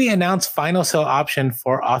eBay announced final sale option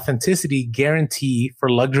for authenticity guarantee for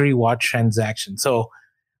luxury watch transactions. So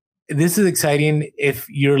this is exciting if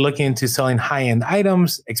you're looking into selling high-end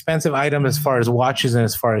items, expensive items as far as watches and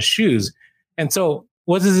as far as shoes. And so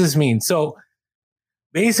what does this mean? So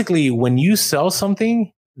basically, when you sell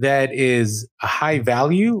something that is a high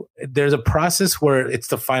value, there's a process where it's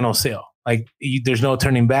the final sale. Like there's no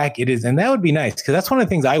turning back. It is. And that would be nice because that's one of the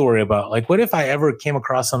things I worry about. Like what if I ever came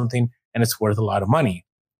across something and it's worth a lot of money?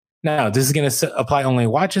 Now, this is going to apply only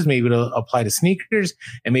watches. Maybe it'll apply to sneakers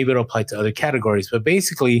and maybe it'll apply to other categories. But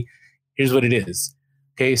basically, here's what it is.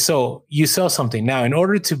 Okay, so you sell something. Now, in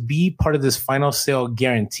order to be part of this final sale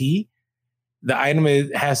guarantee, the item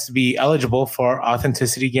has to be eligible for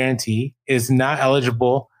authenticity guarantee, is not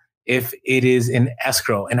eligible if it is in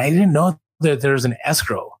escrow. And I didn't know that there's an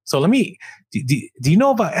escrow. So do you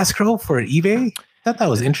know about escrow for eBay? I thought that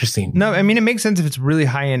was interesting. No, I mean, it makes sense if it's really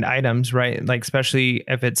high-end items, right? Like, especially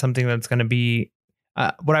if it's something that's going to be,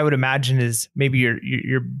 what I would imagine is maybe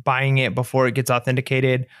you're buying it before it gets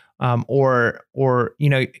authenticated. Or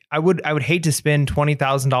I would hate to spend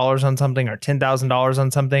 $20,000 on something or $10,000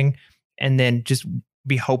 on something and then just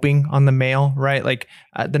be hoping on the mail, right? Like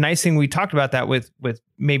the nice thing we talked about that with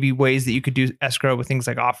maybe ways that you could do escrow with things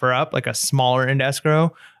like OfferUp, like a smaller end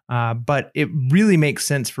escrow. But it really makes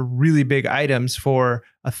sense for really big items for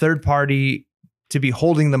a third party to be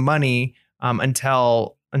holding the money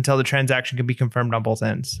until the transaction can be confirmed on both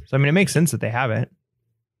ends. So, I mean, it makes sense that they have it.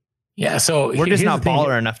 Yeah. So we're just not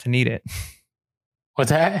baller enough to need it. What's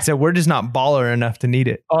that? So we're just not baller enough to need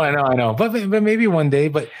it. Oh, I know. But maybe one day,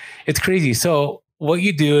 but it's crazy. So what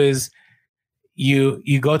you do is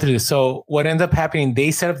you go through this. So what ends up happening,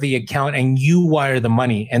 they set up the account and you wire the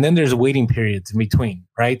money. And then there's waiting periods in between,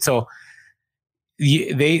 right? So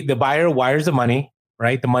the buyer wires the money,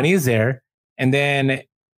 right? The money is there. And then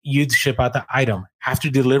you ship out the item. After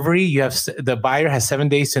delivery, the buyer has 7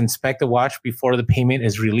 days to inspect the watch before the payment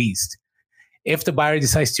is released. If the buyer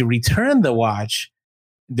decides to return the watch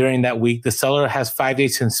during that week, the seller has 5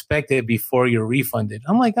 days to inspect it before you're refunded.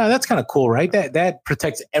 I'm like, oh, that's kind of cool, right? That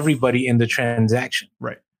protects everybody in the transaction.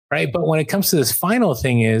 Right. But when it comes to this final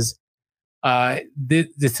thing is,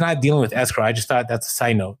 it's not dealing with escrow. I just thought that's a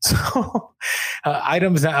side note. So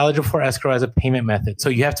item is not eligible for escrow as a payment method. So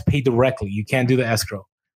you have to pay directly. You can't do the escrow.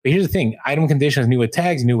 But here's the thing. Item conditions, new with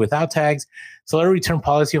tags, new without tags. Seller return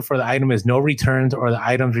policy for the item is no returns or the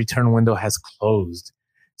item's return window has closed.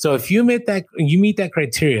 So if you meet that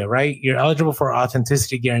criteria, right? You're eligible for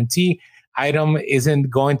authenticity guarantee. Item isn't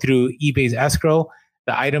going through eBay's escrow.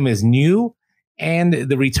 The item is new and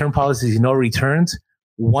the return policy is no returns.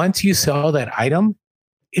 Once you sell that item,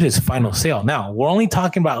 it is final sale. Now, we're only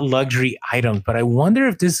talking about luxury items, but I wonder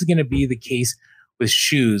if this is going to be the case with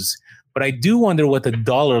shoes. But I do wonder what the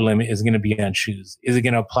dollar limit is going to be on shoes. Is it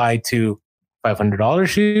going to apply to $500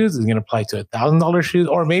 shoes? Is it going to apply to $1,000 shoes?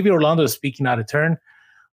 Or maybe Orlando is speaking out of turn.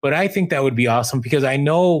 But I think that would be awesome because I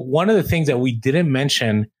know one of the things that we didn't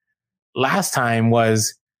mention last time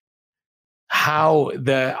was how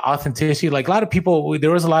the authenticity, like a lot of people,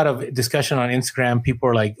 there was a lot of discussion on Instagram. People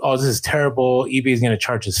are like, oh, this is terrible. eBay is going to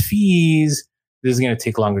charge us fees. This is going to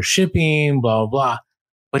take longer shipping, blah, blah, blah.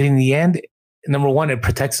 But in the end, number one, it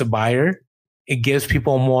protects the buyer. It gives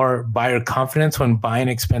people more buyer confidence when buying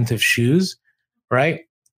expensive shoes, right?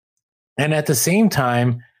 And at the same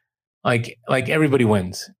time, like everybody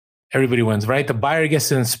wins. Everybody wins, right? The buyer gets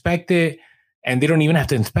to inspect it, and they don't even have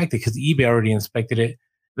to inspect it because eBay already inspected it.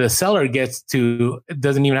 The seller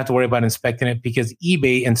doesn't even have to worry about inspecting it because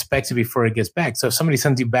eBay inspects it before it gets back. So if somebody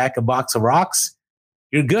sends you back a box of rocks,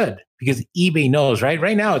 you're good because eBay knows, right?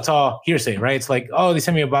 Right now, it's all hearsay, right? It's like, oh, they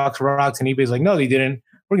sent me a box of rocks, and eBay's like, no, they didn't.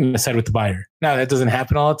 We're going to side with the buyer. Now, that doesn't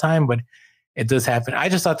happen all the time, but it does happen. I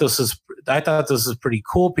thought this was pretty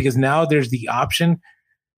cool because now there's the option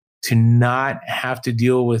to not have to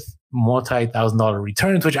deal with multi-$1,000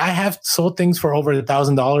 returns, which I have sold things for over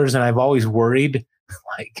 $1,000, and I've always worried,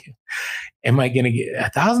 like, am I going to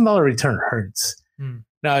get $1,000 return? Hurts.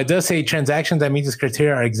 Now, it does say transactions that meet this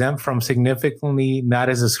criteria are exempt from significantly not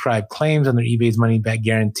as described claims under eBay's money back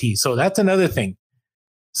guarantee. So that's another thing.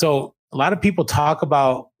 So a lot of people talk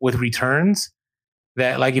about with returns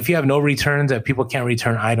that, like, if you have no returns, that people can't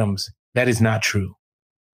return items. That is not true.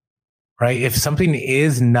 Right? If something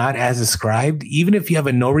is not as described, even if you have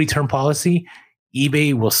a no return policy,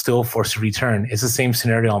 eBay will still force a return. It's the same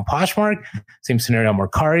scenario on Poshmark, same scenario on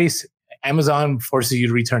Mercari. Amazon forces you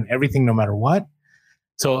to return everything no matter what.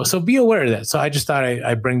 So be aware of that. So I just thought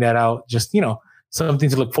I'd bring that out, just, something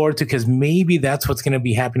to look forward to, because maybe that's what's going to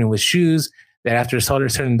be happening with shoes, that after a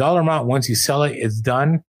certain dollar amount, once you sell it, it's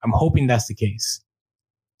done. I'm hoping that's the case.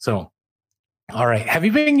 So, all right. Have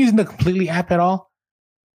you been using the Completely app at all?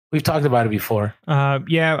 We've talked about it before.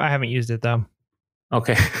 Yeah, I haven't used it though.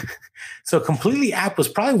 Okay. So Completely app was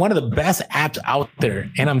probably one of the best apps out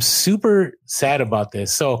there. And I'm super sad about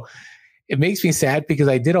this. So it makes me sad because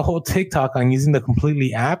I did a whole TikTok on using the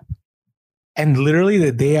Completely app. And literally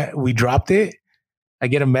the day we dropped it, I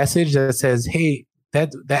get a message that says, hey, the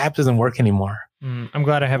app doesn't work anymore. I'm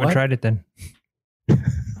glad I haven't tried it then.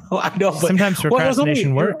 Well, I know, but sometimes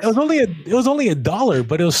procrastination works. It was only $1,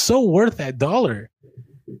 but it was so worth that $1.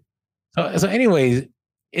 So anyways,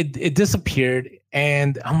 it disappeared,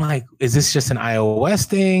 and I'm like, is this just an iOS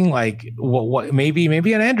thing? Like, what? Maybe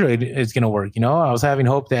an Android is gonna work. I was having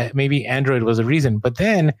hope that maybe Android was a reason, but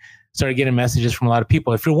then started getting messages from a lot of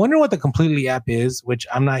people. If you're wondering what the Completely app is, which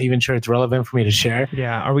I'm not even sure it's relevant for me to share.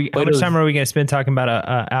 Yeah, how much time are we gonna spend talking about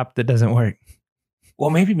a app that doesn't work? Well,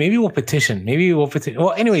 maybe we'll petition.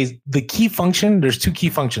 Well, anyways, the key function, there's two key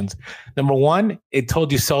functions. Number one, it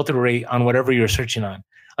told you sell-through rate on whatever you're searching on.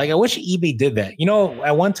 Like, I wish eBay did that.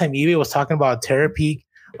 At one time, eBay was talking about Terapeak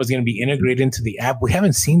was going to be integrated into the app. We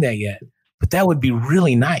haven't seen that yet, but that would be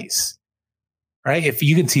really nice, right? If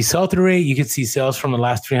you can see sell-through rate, you can see sales from the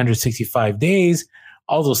last 365 days,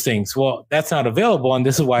 all those things. Well, that's not available, and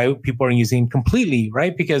this is why people are using Completely,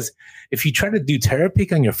 right? Because if you try to do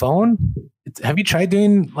Terapeak on your phone, have you tried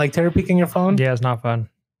doing like Terapeak on your phone? Yeah, it's not fun.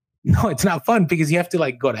 No, it's not fun because you have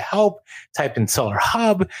to go to help, type in Seller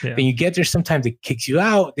Hub. Yeah. Then you get there. Sometimes it kicks you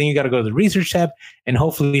out. Then you got to go to the research tab, and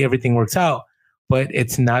hopefully everything works out. But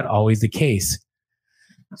it's not always the case.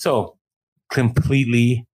 So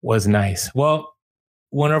Completely was nice. Well,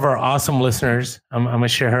 one of our awesome listeners, I'm going to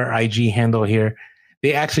share her IG handle here.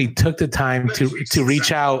 They actually took the time to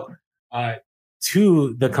reach out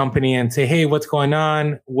to the company and say, hey, what's going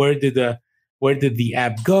on? Where did the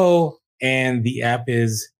app go? And the app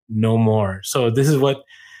is no more. So this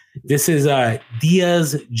is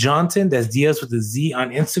Diaz Johnson. That's Diaz with a Z on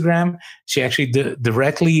Instagram. She actually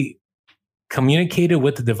directly communicated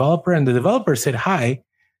with the developer, and the developer said, hi,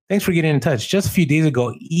 thanks for getting in touch. Just a few days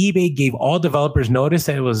ago, eBay gave all developers notice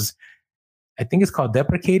that it was, I think it's called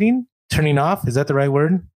deprecating, turning off. Is that the right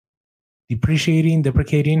word?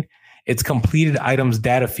 Deprecating. It's completed items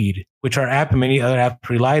data feed, which our app and many other apps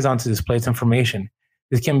relies on to display its information.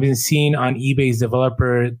 This can be seen on eBay's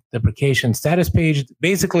developer deprecation status page.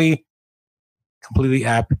 Basically, Completely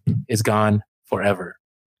app is gone forever,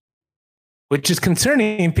 which is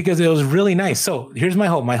concerning because it was really nice. So here's my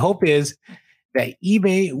hope. My hope is that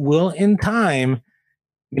eBay will, in time,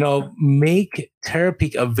 make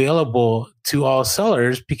Terapeak available to all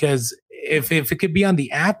sellers, because if it could be on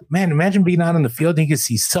the app, man, imagine being out in the field and you could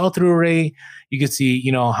see sell-through rate. You could see,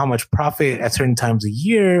 how much profit at certain times a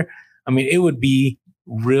year. I mean, it would be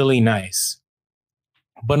really nice.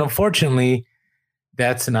 But unfortunately,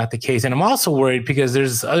 that's not the case. And I'm also worried because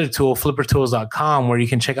there's this other tool, flippertools.com, where you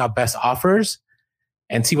can check out best offers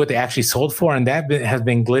and see what they actually sold for. And that has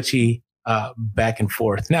been glitchy back and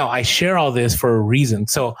forth. Now, I share all this for a reason.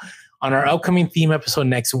 So on our upcoming theme episode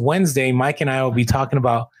next Wednesday, Mike and I will be talking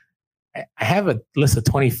about, I have a list of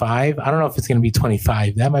 25. I don't know if it's going to be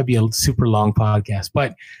 25. That might be a super long podcast,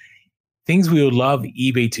 but things we would love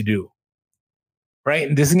eBay to do. Right.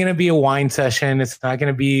 And this is going to be a wine session. It's not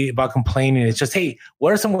going to be about complaining. It's just, hey,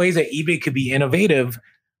 what are some ways that eBay could be innovative,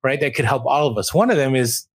 right? That could help all of us. One of them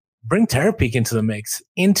is bring Terapeak into the mix,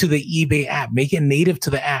 into the eBay app, make it native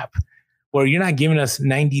to the app where you're not giving us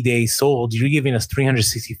 90 days sold. You're giving us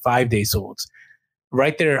 365 days sold.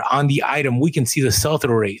 Right there on the item, we can see the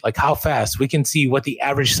sell-through rate, like how fast. We can see what the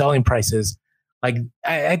average selling price is. Like,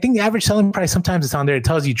 I think the average selling price, sometimes it's on there. It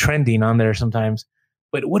tells you trending on there sometimes.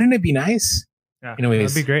 But wouldn't it be nice? Yeah,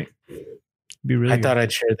 anyways, that'd be great. It'd be really good. thought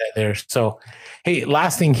I'd share that there. So, hey,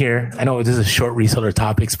 last thing here. I know this is short reseller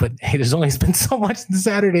topics, but hey, there's only been so much this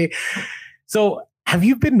Saturday. So, have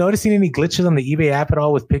you been noticing any glitches on the eBay app at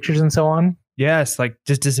all with pictures and so on? Yes, like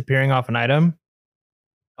just disappearing off an item.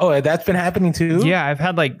 Oh, that's been happening too? Yeah, I've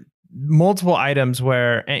had like multiple items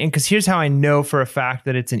where, and because here's how I know for a fact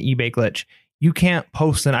that it's an eBay glitch. You can't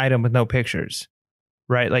post an item with no pictures,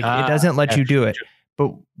 right? Like it doesn't let you do it.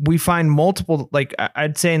 But we find multiple, like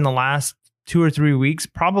I'd say in the last 2 or 3 weeks,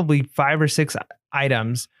 probably 5 or 6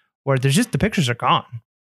 items where there's just the pictures are gone.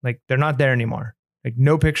 Like they're not there anymore. Like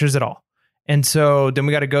no pictures at all. And so then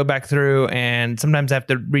we got to go back through, and sometimes I have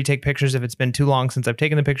to retake pictures if it's been too long since I've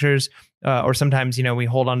taken the pictures, or sometimes, you know, we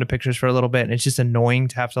hold on to pictures for a little bit and it's just annoying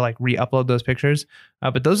to have to like re-upload those pictures.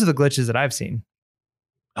 But those are the glitches that I've seen.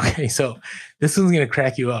 Okay, so this one's going to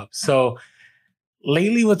crack you up. So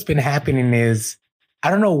lately what's been happening is, I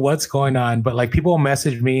don't know what's going on, but like people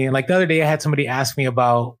message me. Like the other day I had somebody ask me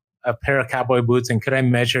about a pair of cowboy boots and could I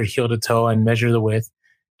measure heel to toe and measure the width?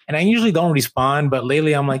 And I usually don't respond, but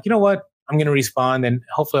lately I'm like, you know what? I'm going to respond and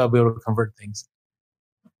hopefully I'll be able to convert things.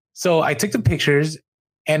 So I took the pictures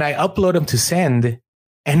and I upload them to send.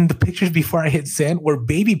 And the pictures before I hit send were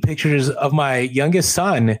baby pictures of my youngest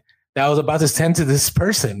son that I was about to send to this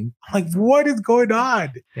person. I'm like, what is going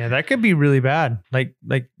on? Yeah, that could be really bad. Like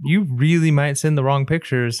you really might send the wrong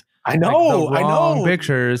pictures. I know, like the wrong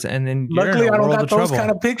pictures, and then luckily you're in a I don't world got of those trouble.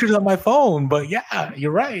 kind of pictures on my phone. But yeah,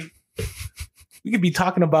 you're right. We could be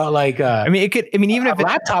talking about like I mean, it could. I mean, even if a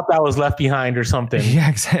laptop that was left behind or something. Yeah,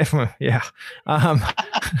 exactly. Yeah.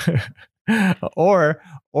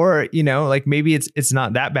 Or you know, like maybe it's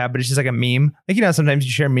not that bad, but it's just like a meme. Like, you know, sometimes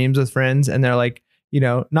you share memes with friends and they're like, you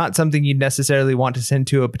know, not something you'd necessarily want to send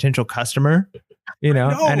to a potential customer, you know,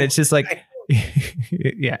 and it's just like,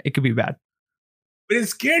 yeah, it could be bad. But it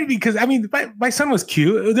scared me because I mean, my son was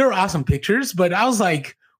cute. They were awesome pictures, but I was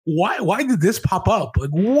like, why did this pop up? Like,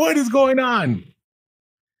 what is going on?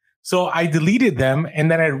 So I deleted them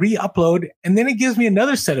and then I re-upload and then it gives me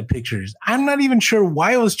another set of pictures. I'm not even sure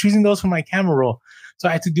why I was choosing those for my camera roll. So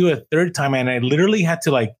I had to do it a third time and I literally had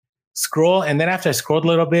to like scroll. And then after I scrolled a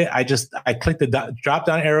little bit, I clicked the drop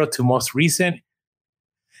down arrow to most recent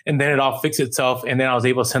and then it all fixed itself. And then I was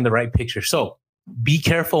able to send the right picture. So be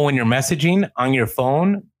careful when you're messaging on your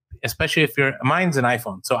phone, especially if mine's an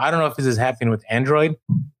iPhone. So I don't know if this is happening with Android,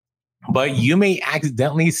 but you may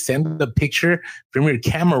accidentally send the picture from your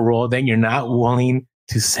camera roll that you're not willing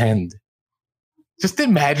to send. Just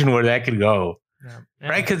imagine where that could go. Yeah.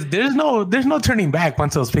 Right? Because there's no turning back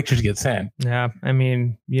once those pictures get sent. Yeah. I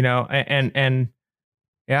mean, you know, and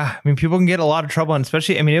yeah, I mean, people can get a lot of trouble, and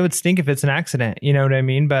especially, I mean, it would stink if it's an accident, you know what I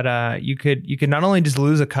mean? But you could not only just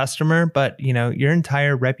lose a customer, but you know, your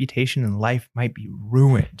entire reputation in life might be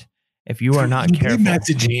ruined if you are not careful.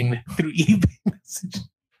 Messaging through eBay messaging.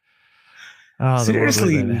 Oh,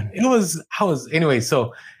 seriously, anyway.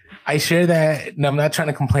 So I share that, and I'm not trying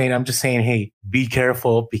to complain. I'm just saying, hey, be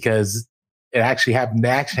careful because it actually happened.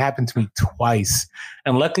 That actually happened to me twice,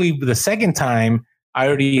 and luckily, the second time I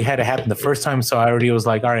already had it happen the first time, so I already was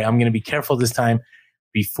like, all right, I'm going to be careful this time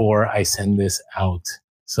before I send this out.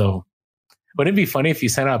 So, wouldn't it be funny if you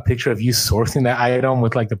sent out a picture of you sourcing that item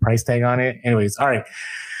with like the price tag on it? Anyways, all right.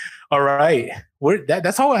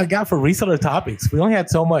 That's all I got for reseller topics. We only had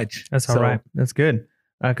so much. That's all right. That's good.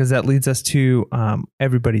 Because that leads us to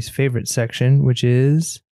everybody's favorite section, which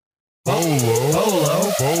is What's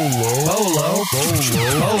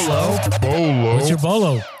your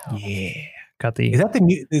bolo? Yeah. Is that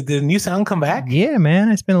the new sound come back? Yeah, man.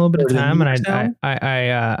 I spent a little bit of time and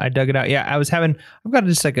I dug it out. Yeah, I've got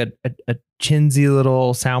just like a chinsy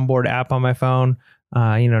little soundboard app on my phone.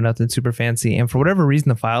 Nothing super fancy. And for whatever reason,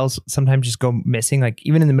 the files sometimes just go missing. Like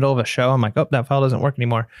even in the middle of a show, I'm like, oh, that file doesn't work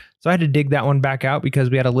anymore. So I had to dig that one back out because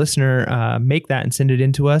we had a listener make that and send it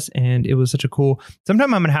in to us. And it was such a cool,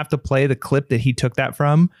 sometime I'm going to have to play the clip that he took that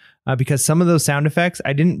from because some of those sound effects,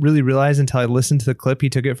 I didn't really realize until I listened to the clip he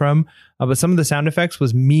took it from. But some of the sound effects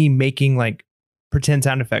was me making like pretend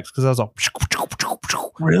sound effects because I was all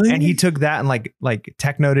really, and he took that and like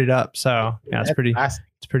technoed it up. So yeah, it's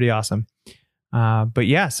pretty awesome. But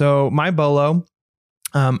yeah, so my bolo,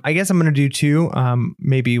 I guess I'm going to do two.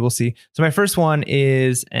 Maybe we'll see. So my first one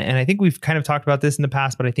is, and I think we've kind of talked about this in the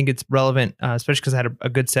past, but I think it's relevant, especially because I had a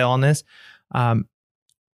good sale on this.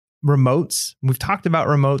 Remotes. We've talked about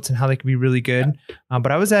remotes and how they can be really good.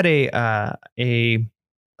 But I was at a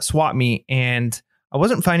swap meet and I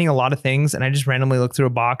wasn't finding a lot of things, and I just randomly looked through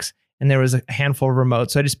a box and there was a handful of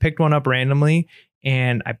remotes. So I just picked one up randomly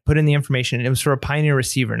and I put in the information, and it was for a Pioneer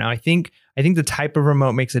receiver. Now I think the type of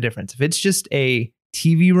remote makes a difference. If it's just a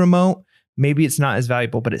TV remote, maybe it's not as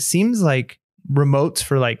valuable, but it seems like remotes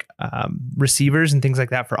for like receivers and things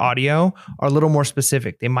like that for audio are a little more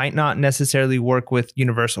specific. They might not necessarily work with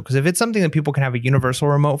universal, because if it's something that people can have a universal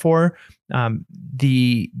remote for,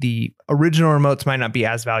 the original remotes might not be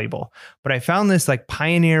as valuable. But I found this like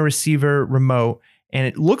Pioneer receiver remote, and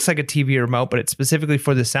it looks like a TV remote, but it's specifically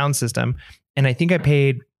for the sound system. And I think I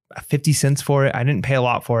paid 50 cents for it. I didn't pay a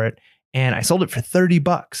lot for it. And I sold it for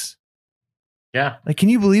 $30. Yeah. Like, can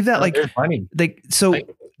you believe that? Like, funny. Like, so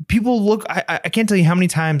people look, I can't tell you how many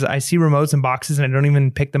times I see remotes in boxes and I don't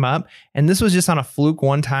even pick them up. And this was just on a fluke.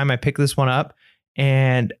 One time I picked this one up,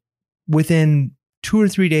 and within 2 or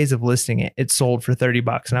 3 days of listing it, it sold for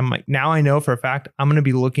 $30. And I'm like, now I know for a fact I'm going to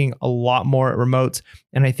be looking a lot more at remotes.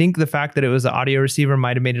 And I think the fact that it was an audio receiver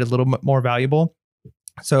might have made it a little bit more valuable.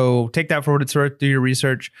 So take that for what it's worth. Do your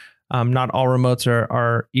research. Not all remotes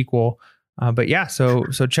are equal. But yeah, so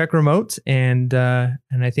check remotes, and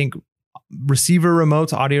I think receiver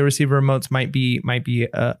remotes, audio receiver remotes might be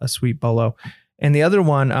a sweet bolo. And the other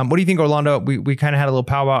one, what do you think, Orlando? We kind of had a little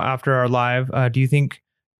powwow after our live. Do you think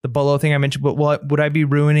the bolo thing I mentioned, but would I be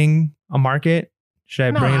ruining a market? Should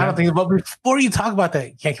I bring it up? I don't think about. Before you talk about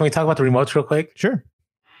that, can we talk about the remotes real quick? Sure.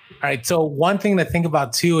 All right. So one thing to think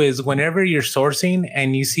about too is whenever you're sourcing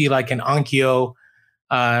and you see like an Onkyo,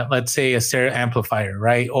 let's say a stereo amplifier,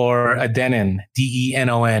 right? Or a Denon,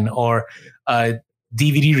 Denon, or a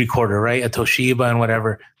DVD recorder, right? A Toshiba and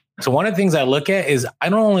whatever. So one of the things I look at is I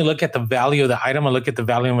don't only look at the value of the item, I look at the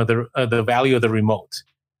value of the value of the remote,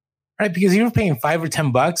 right? Because you're paying $5 or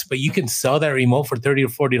 $10, but you can sell that remote for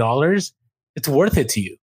 $30 or $40. It's worth it to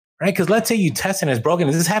you, right? Because let's say you test and it's broken.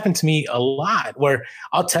 This has happened to me a lot where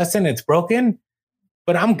I'll test and it's broken,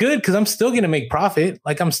 but I'm good because I'm still going to make profit.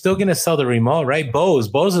 Like I'm still going to sell the remote, right? Bose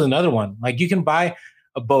is another one. Like you can buy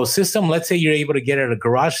a Bose system. Let's say you're able to get it at a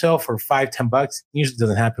garage sale for $5, $10. Usually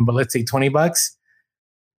doesn't happen, but let's say $20.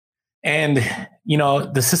 And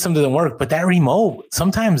the system doesn't work, but that remote,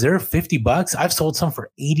 sometimes they're $50. I've sold some for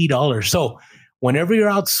 $80. So whenever you're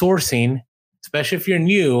outsourcing, especially if you're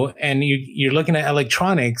new and you're looking at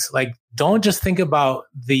electronics, like don't just think about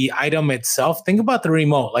the item itself. Think about the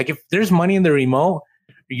remote. Like if there's money in the remote,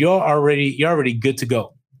 you're already good to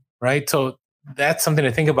go, right? So that's something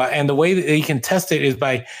to think about. And the way that you can test it is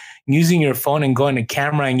by using your phone and going to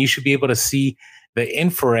camera, and you should be able to see the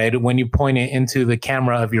infrared when you point it into the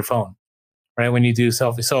camera of your phone, right? When you do a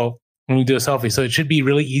selfie. So it should be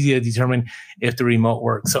really easy to determine if the remote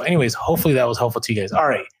works. So anyways, hopefully that was helpful to you guys. All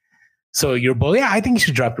right. So your bolo, yeah, I think you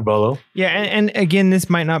should drop your bolo. Yeah, and again, this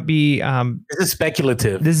might not be. This is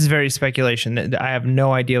speculative. This is very speculation. I have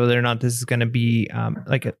no idea whether or not this is going to be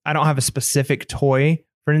I don't have a specific toy,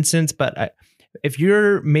 for instance, but if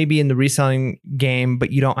you're maybe in the reselling game,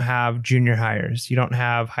 but you don't have junior hires, you don't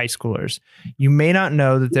have high schoolers, you may not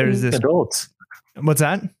know that there's this adults. What's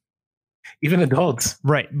that? Even adults,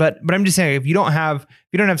 right? But I'm just saying, if you don't have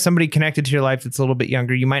somebody connected to your life that's a little bit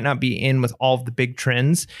younger, you might not be in with all of the big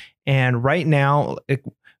trends. And right now,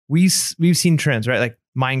 we've seen trends, right? Like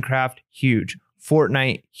Minecraft, huge.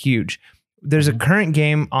 Fortnite, huge. There's a current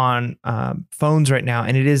game on phones right now,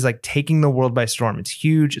 and it is like taking the world by storm. It's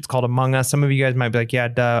huge. It's called Among Us. Some of you guys might be like, yeah,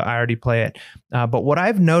 duh, I already play it. But what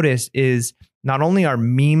I've noticed is not only are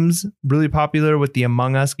memes really popular with the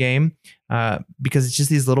Among Us game, because it's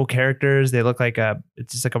just these little characters. They look like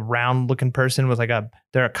it's just like a round looking person with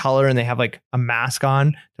they're a color and they have like a mask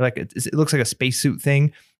on. They're like, it looks like a spacesuit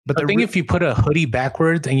thing. But I think if you put a hoodie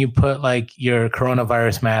backwards and you put like your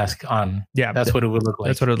coronavirus mask on, yeah, that's what it would look like.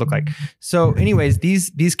 That's what it would look like. So anyways,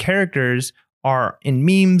 these characters are in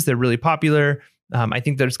memes. They're really popular. I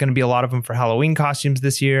think there's going to be a lot of them for Halloween costumes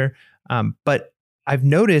this year. But I've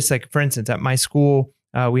noticed, like, for instance, at my school,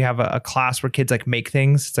 we have a class where kids like make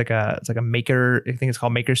things. It's like a maker. I think it's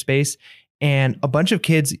called Makerspace. And a bunch of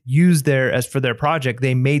kids use for their project,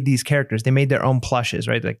 they made these characters. They made their own plushes,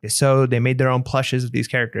 right? Like they made their own plushes of these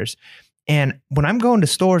characters. And when I'm going to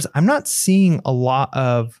stores, I'm not seeing a lot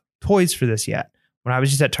of toys for this yet. When I was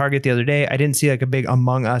just at Target the other day, I didn't see like a big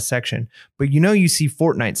Among Us section, but you see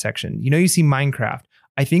Fortnite section, you see Minecraft.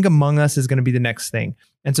 I think Among Us is going to be the next thing.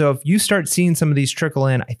 And so if you start seeing some of these trickle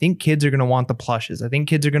in, I think kids are going to want the plushes. I think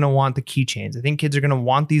kids are going to want the keychains. I think kids are going to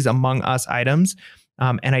want these Among Us items.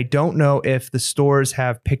 And I don't know if the stores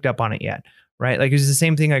have picked up on it yet, right? Like it's the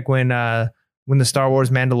same thing like when the Star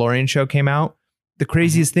Wars Mandalorian show came out. The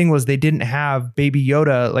craziest thing was they didn't have Baby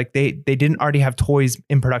Yoda. Like they didn't already have toys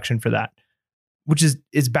in production for that, which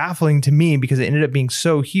is baffling to me because it ended up being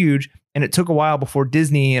so huge. And it took a while before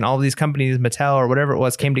Disney and all these companies, Mattel or whatever it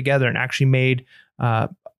was, came together and actually made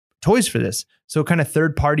toys for this. So kind of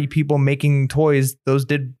third party people making toys, those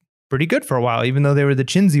did pretty good for a while, even though they were the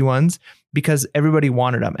chintzy ones, because everybody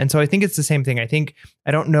wanted them. And so I think it's the same thing.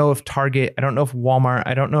 I don't know if Target, I don't know if Walmart,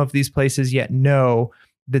 I don't know if these places yet know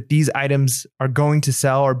that these items are going to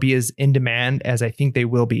sell or be as in demand as I think they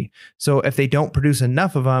will be. So if they don't produce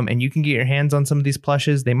enough of them and you can get your hands on some of these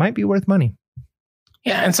plushes, they might be worth money.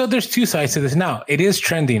 Yeah. And so there's two sides to this. Now, it is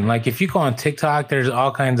trending. Like if you go on TikTok, there's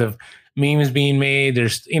all kinds of memes being made.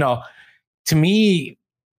 There's, to me,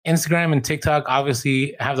 Instagram and TikTok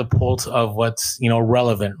obviously have the pulse of what's,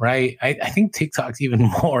 relevant, right? I think TikTok's even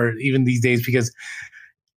more, even these days, because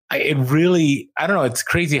I don't know. It's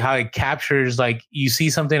crazy how it captures, like you see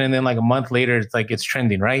something and then like a month later, it's like it's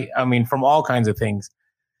trending, right? I mean, from all kinds of things.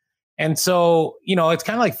 And so, it's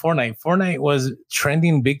kind of like Fortnite. Fortnite was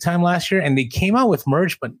trending big time last year and they came out with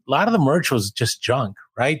merch, but a lot of the merch was just junk,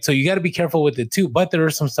 right? So you got to be careful with it too. But there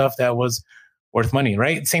was some stuff that was worth money,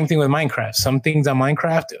 right? Same thing with Minecraft. Some things on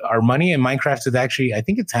Minecraft are money and Minecraft is actually, I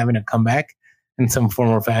think it's having a comeback in some form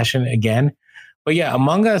or fashion again. But yeah,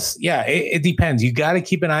 Among Us, yeah, it depends. You got to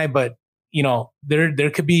keep an eye, but there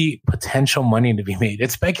could be potential money to be made.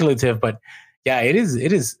 It's speculative, but yeah, it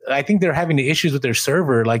is. I think they're having the issues with their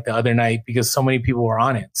server like the other night because so many people were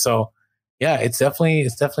on it. So yeah, it's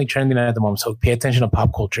definitely trending at the moment. So pay attention to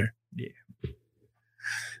pop culture. Yeah.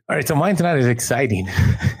 All right, so mine tonight is exciting.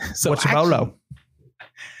 So what's your bolo?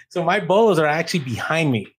 So my bolos are actually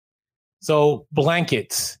behind me. So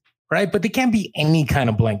blankets, right? But they can't be any kind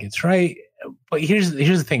of blankets, right? But here's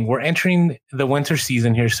the thing. We're entering the winter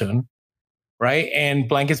season here soon, right? And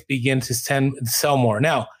blankets begin to sell more.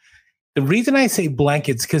 Now, the reason I say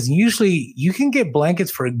blankets, because usually you can get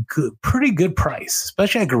blankets for a pretty good price,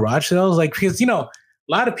 especially at garage sales. Like, because, a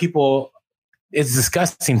lot of people, it's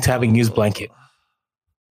disgusting to have a used blanket,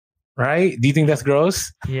 right? Do you think that's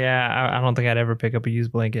gross? Yeah, I don't think I'd ever pick up a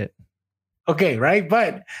used blanket. Okay, right?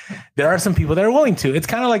 But there are some people that are willing to. It's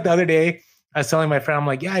kind of like the other day, I was telling my friend, I'm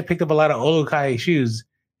like, yeah, I picked up a lot of Olokai shoes.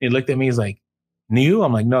 He looked at me, he's like, new?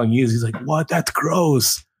 I'm like, no, used. He's like, what? That's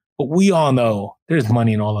gross. But we all know there's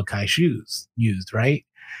money in Olokai shoes used, right?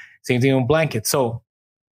 Same thing with blankets. So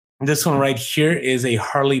this one right here is a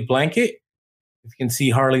Harley blanket. If you can see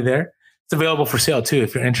Harley there. It's available for sale too,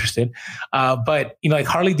 if you're interested. But, like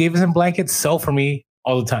Harley Davidson blankets sell for me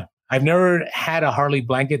all the time. I've never had a Harley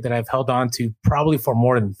blanket that I've held on to probably for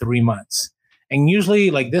more than 3 months. And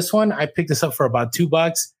usually like this one, I picked this up for about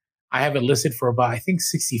 $2. I have it listed for about, I think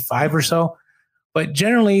 65 or so. But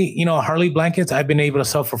generally, Harley blankets, I've been able to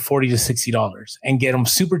sell for $40 to $60 and get them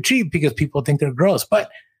super cheap because people think they're gross. But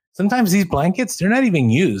sometimes these blankets, they're not even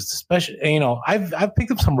used. Especially, I've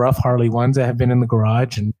picked up some rough Harley ones that have been in the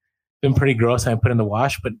garage and been pretty gross. And I put in the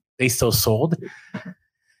wash, but they still sold.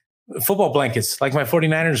 Football blankets, like my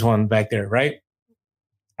 49ers one back there, right?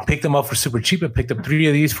 I picked them up for super cheap. I picked up 3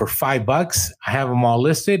 of these for $5. I have them all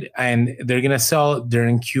listed and they're going to sell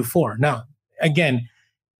during Q4. Now, again,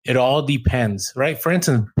 it all depends, right? For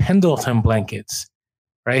instance, Pendleton blankets,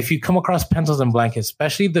 right? If you come across Pendleton blankets,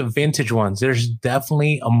 especially the vintage ones, there's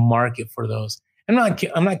definitely a market for those. I'm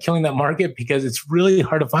not killing that market because it's really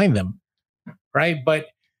hard to find them, right? But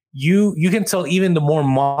you can sell even the more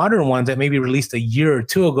modern ones that maybe released a year or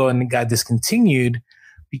two ago and got discontinued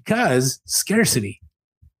because scarcity,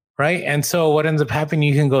 right? And so what ends up happening,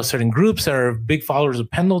 you can go certain groups that are big followers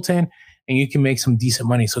of Pendleton and you can make some decent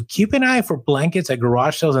money. So keep an eye for blankets at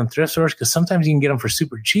garage sales and thrift stores because sometimes you can get them for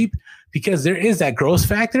super cheap because there is that gross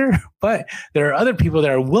factor, but there are other people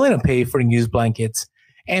that are willing to pay for used blankets.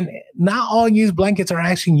 And not all used blankets are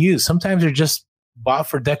actually used. Sometimes they're just bought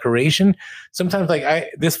for decoration. Sometimes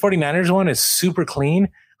this 49ers one is super clean.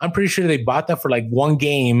 I'm pretty sure they bought that for like one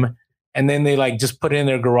game and then they just put it in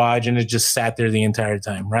their garage and it just sat there the entire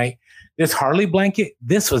time, right? This Harley blanket,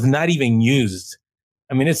 this was not even used.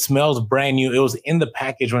 I mean, it smells brand new. It was in the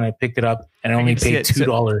package when I picked it up, and I only paid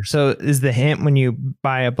 $2. So is the hint when you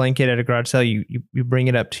buy a blanket at a garage sale, you bring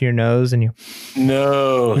it up to your nose and you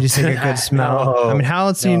just take a good smell? No, I mean, how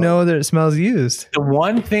else do you know that it smells used? The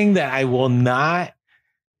one thing that I will not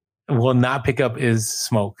pick up is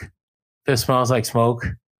smoke. If it smells like smoke,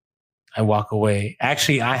 I walk away.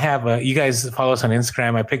 Actually, I have you guys follow us on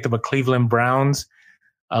Instagram. I picked up a Cleveland Browns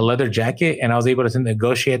a leather jacket, and I was able to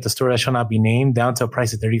negotiate at the store that shall not be named down to a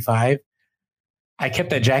price of $35. I kept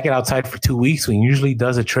that jacket outside for 2 weeks, when usually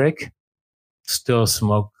does a trick. Still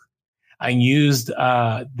smoke. I used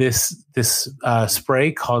this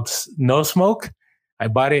spray called No Smoke. I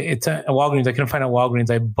bought it. It's at Walgreens. I couldn't find it at Walgreens.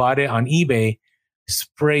 I bought it on eBay.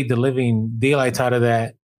 Sprayed the living daylights out of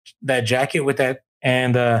that jacket with that,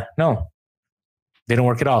 and no, didn't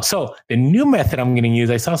work at all. So the new method I'm going to use.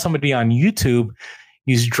 I saw somebody on YouTube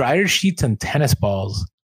use dryer sheets and tennis balls,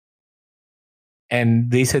 and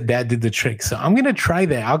they said that did the trick. So I'm going to try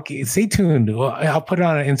that. Stay tuned. I'll put it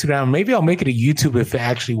on Instagram. Maybe I'll make it a YouTube if it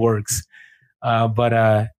actually works.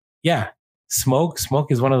 Yeah, smoke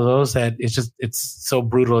is one of those that it's so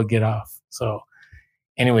brutal to get off. So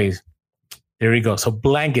anyways, there we go. So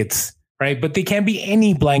blankets, right? But they can't be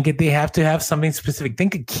any blanket. They have to have something specific.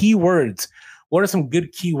 Think of keywords. What are some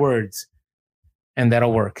good keywords? And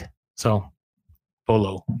that'll work. So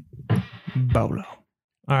Bolo. All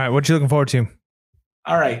right. What you looking forward to?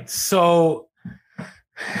 All right. So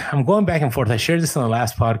I'm going back and forth. I shared this on the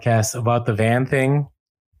last podcast about the van thing.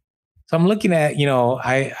 So I'm looking at,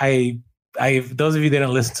 I those of you that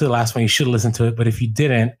didn't listen to the last one, you should listen to it. But if you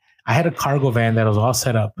didn't, I had a cargo van that was all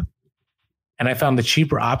set up, and I found the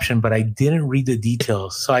cheaper option, but I didn't read the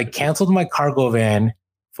details. So I canceled my cargo van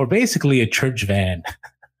for basically a church van,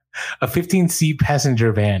 a 15-seat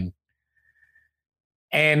passenger van.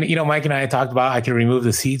 And, Mike and I talked about I could remove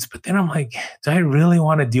the seats, but then I'm like, do I really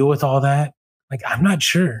want to deal with all that? Like, I'm not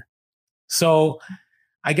sure. So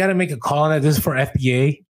I got to make a call on it. This is for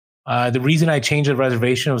FBA. The reason I changed the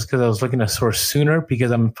reservation was because I was looking to source sooner,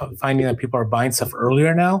 because I'm finding that people are buying stuff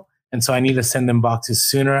earlier now. And so I need to send them boxes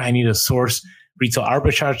sooner. I need to source retail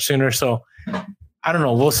arbitrage sooner. So I don't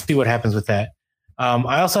know. We'll see what happens with that.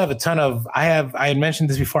 I also have a ton of, I had mentioned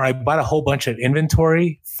this before. I bought a whole bunch of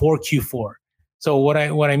inventory for Q4. So what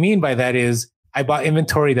I mean by that is I bought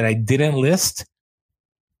inventory that I didn't list,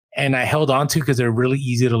 and I held on to because they're really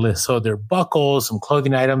easy to list. So they're buckles, some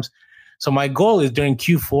clothing items. So my goal is during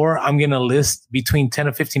Q4, I'm going to list between 10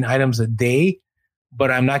 to 15 items a day, but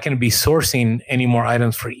I'm not going to be sourcing any more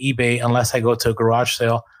items for eBay unless I go to a garage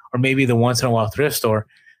sale or maybe the once in a while thrift store.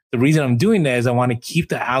 The reason I'm doing that is I want to keep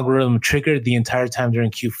the algorithm triggered the entire time during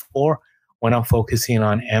Q4 when I'm focusing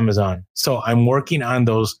on Amazon. So I'm working on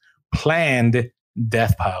those planned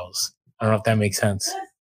death piles. I don't know if that makes sense.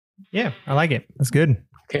 Yeah, I like it. That's good.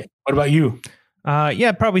 Okay. What about you?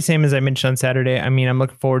 Yeah, probably same as I mentioned on Saturday. I mean, I'm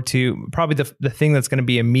looking forward to probably the thing that's going to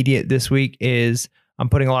be immediate this week is I'm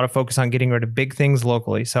putting a lot of focus on getting rid of big things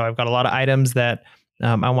locally. So I've got a lot of items that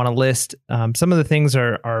I want to list. Some of the things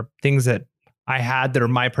are things that I had that are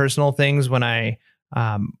my personal things when I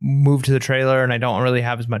moved to the trailer and I don't really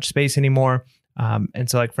have as much space anymore. And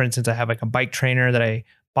so, like, for instance, I have like a bike trainer that I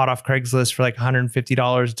bought off Craigslist for like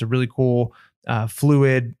 $150. It's a really cool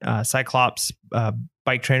fluid Cyclops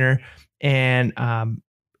bike trainer. And I'm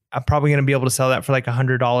probably going to be able to sell that for like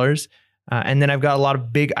 $100. And then I've got a lot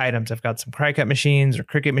of big items. I've got some cry cut machines or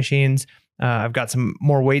Cricut machines. I've got some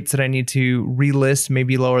more weights that I need to relist,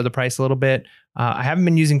 maybe lower the price a little bit. I haven't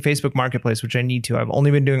been using Facebook Marketplace, which I need to. I've only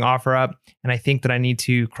been doing OfferUp, and I think that I need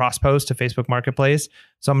to cross post to Facebook Marketplace.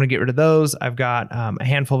 So I'm going to get rid of those. I've got a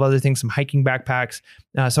handful of other things, some hiking backpacks.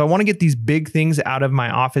 So I want to get these big things out of my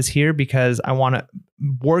office here because I want to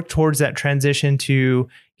work towards that transition to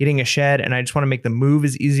getting a shed. And I just want to make the move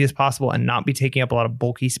as easy as possible and not be taking up a lot of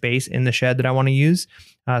bulky space in the shed that I want to use.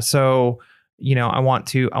 I want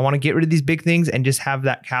to get rid of these big things and just have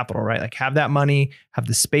that capital, right? Like have that money, have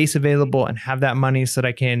the space available, and have that money so that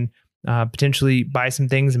I can potentially buy some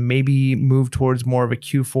things and maybe move towards more of a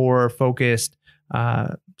Q4 focused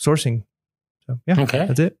sourcing. So yeah, okay,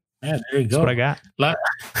 that's it. Yeah, there you go. That's what I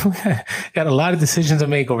got. Got a lot of decisions to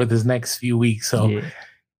make over this next few weeks. So, yeah.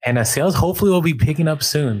 And sales hopefully will be picking up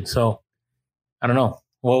soon. So I don't know.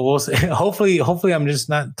 Well, we'll see. Hopefully I'm just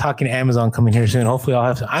not talking Amazon coming here soon. Hopefully I'll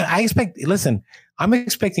have to, I'm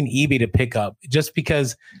expecting eBay to pick up just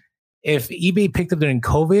because if eBay picked up during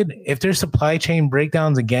COVID, if there's supply chain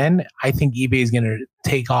breakdowns again, I think eBay is going to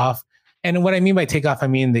take off. And what I mean by take off, I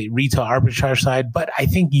mean the retail arbitrage side, but I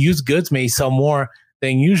think used goods may sell more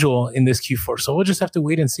than usual in this Q4. So we'll just have to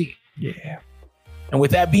wait and see. Yeah. And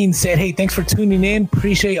with that being said, hey, thanks for tuning in.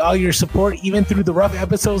 Appreciate all your support, even through the rough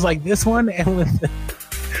episodes like this one. And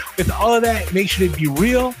with all of that, make sure to be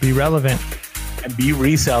real, be relevant, and be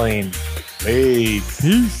reselling.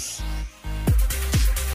 Peace.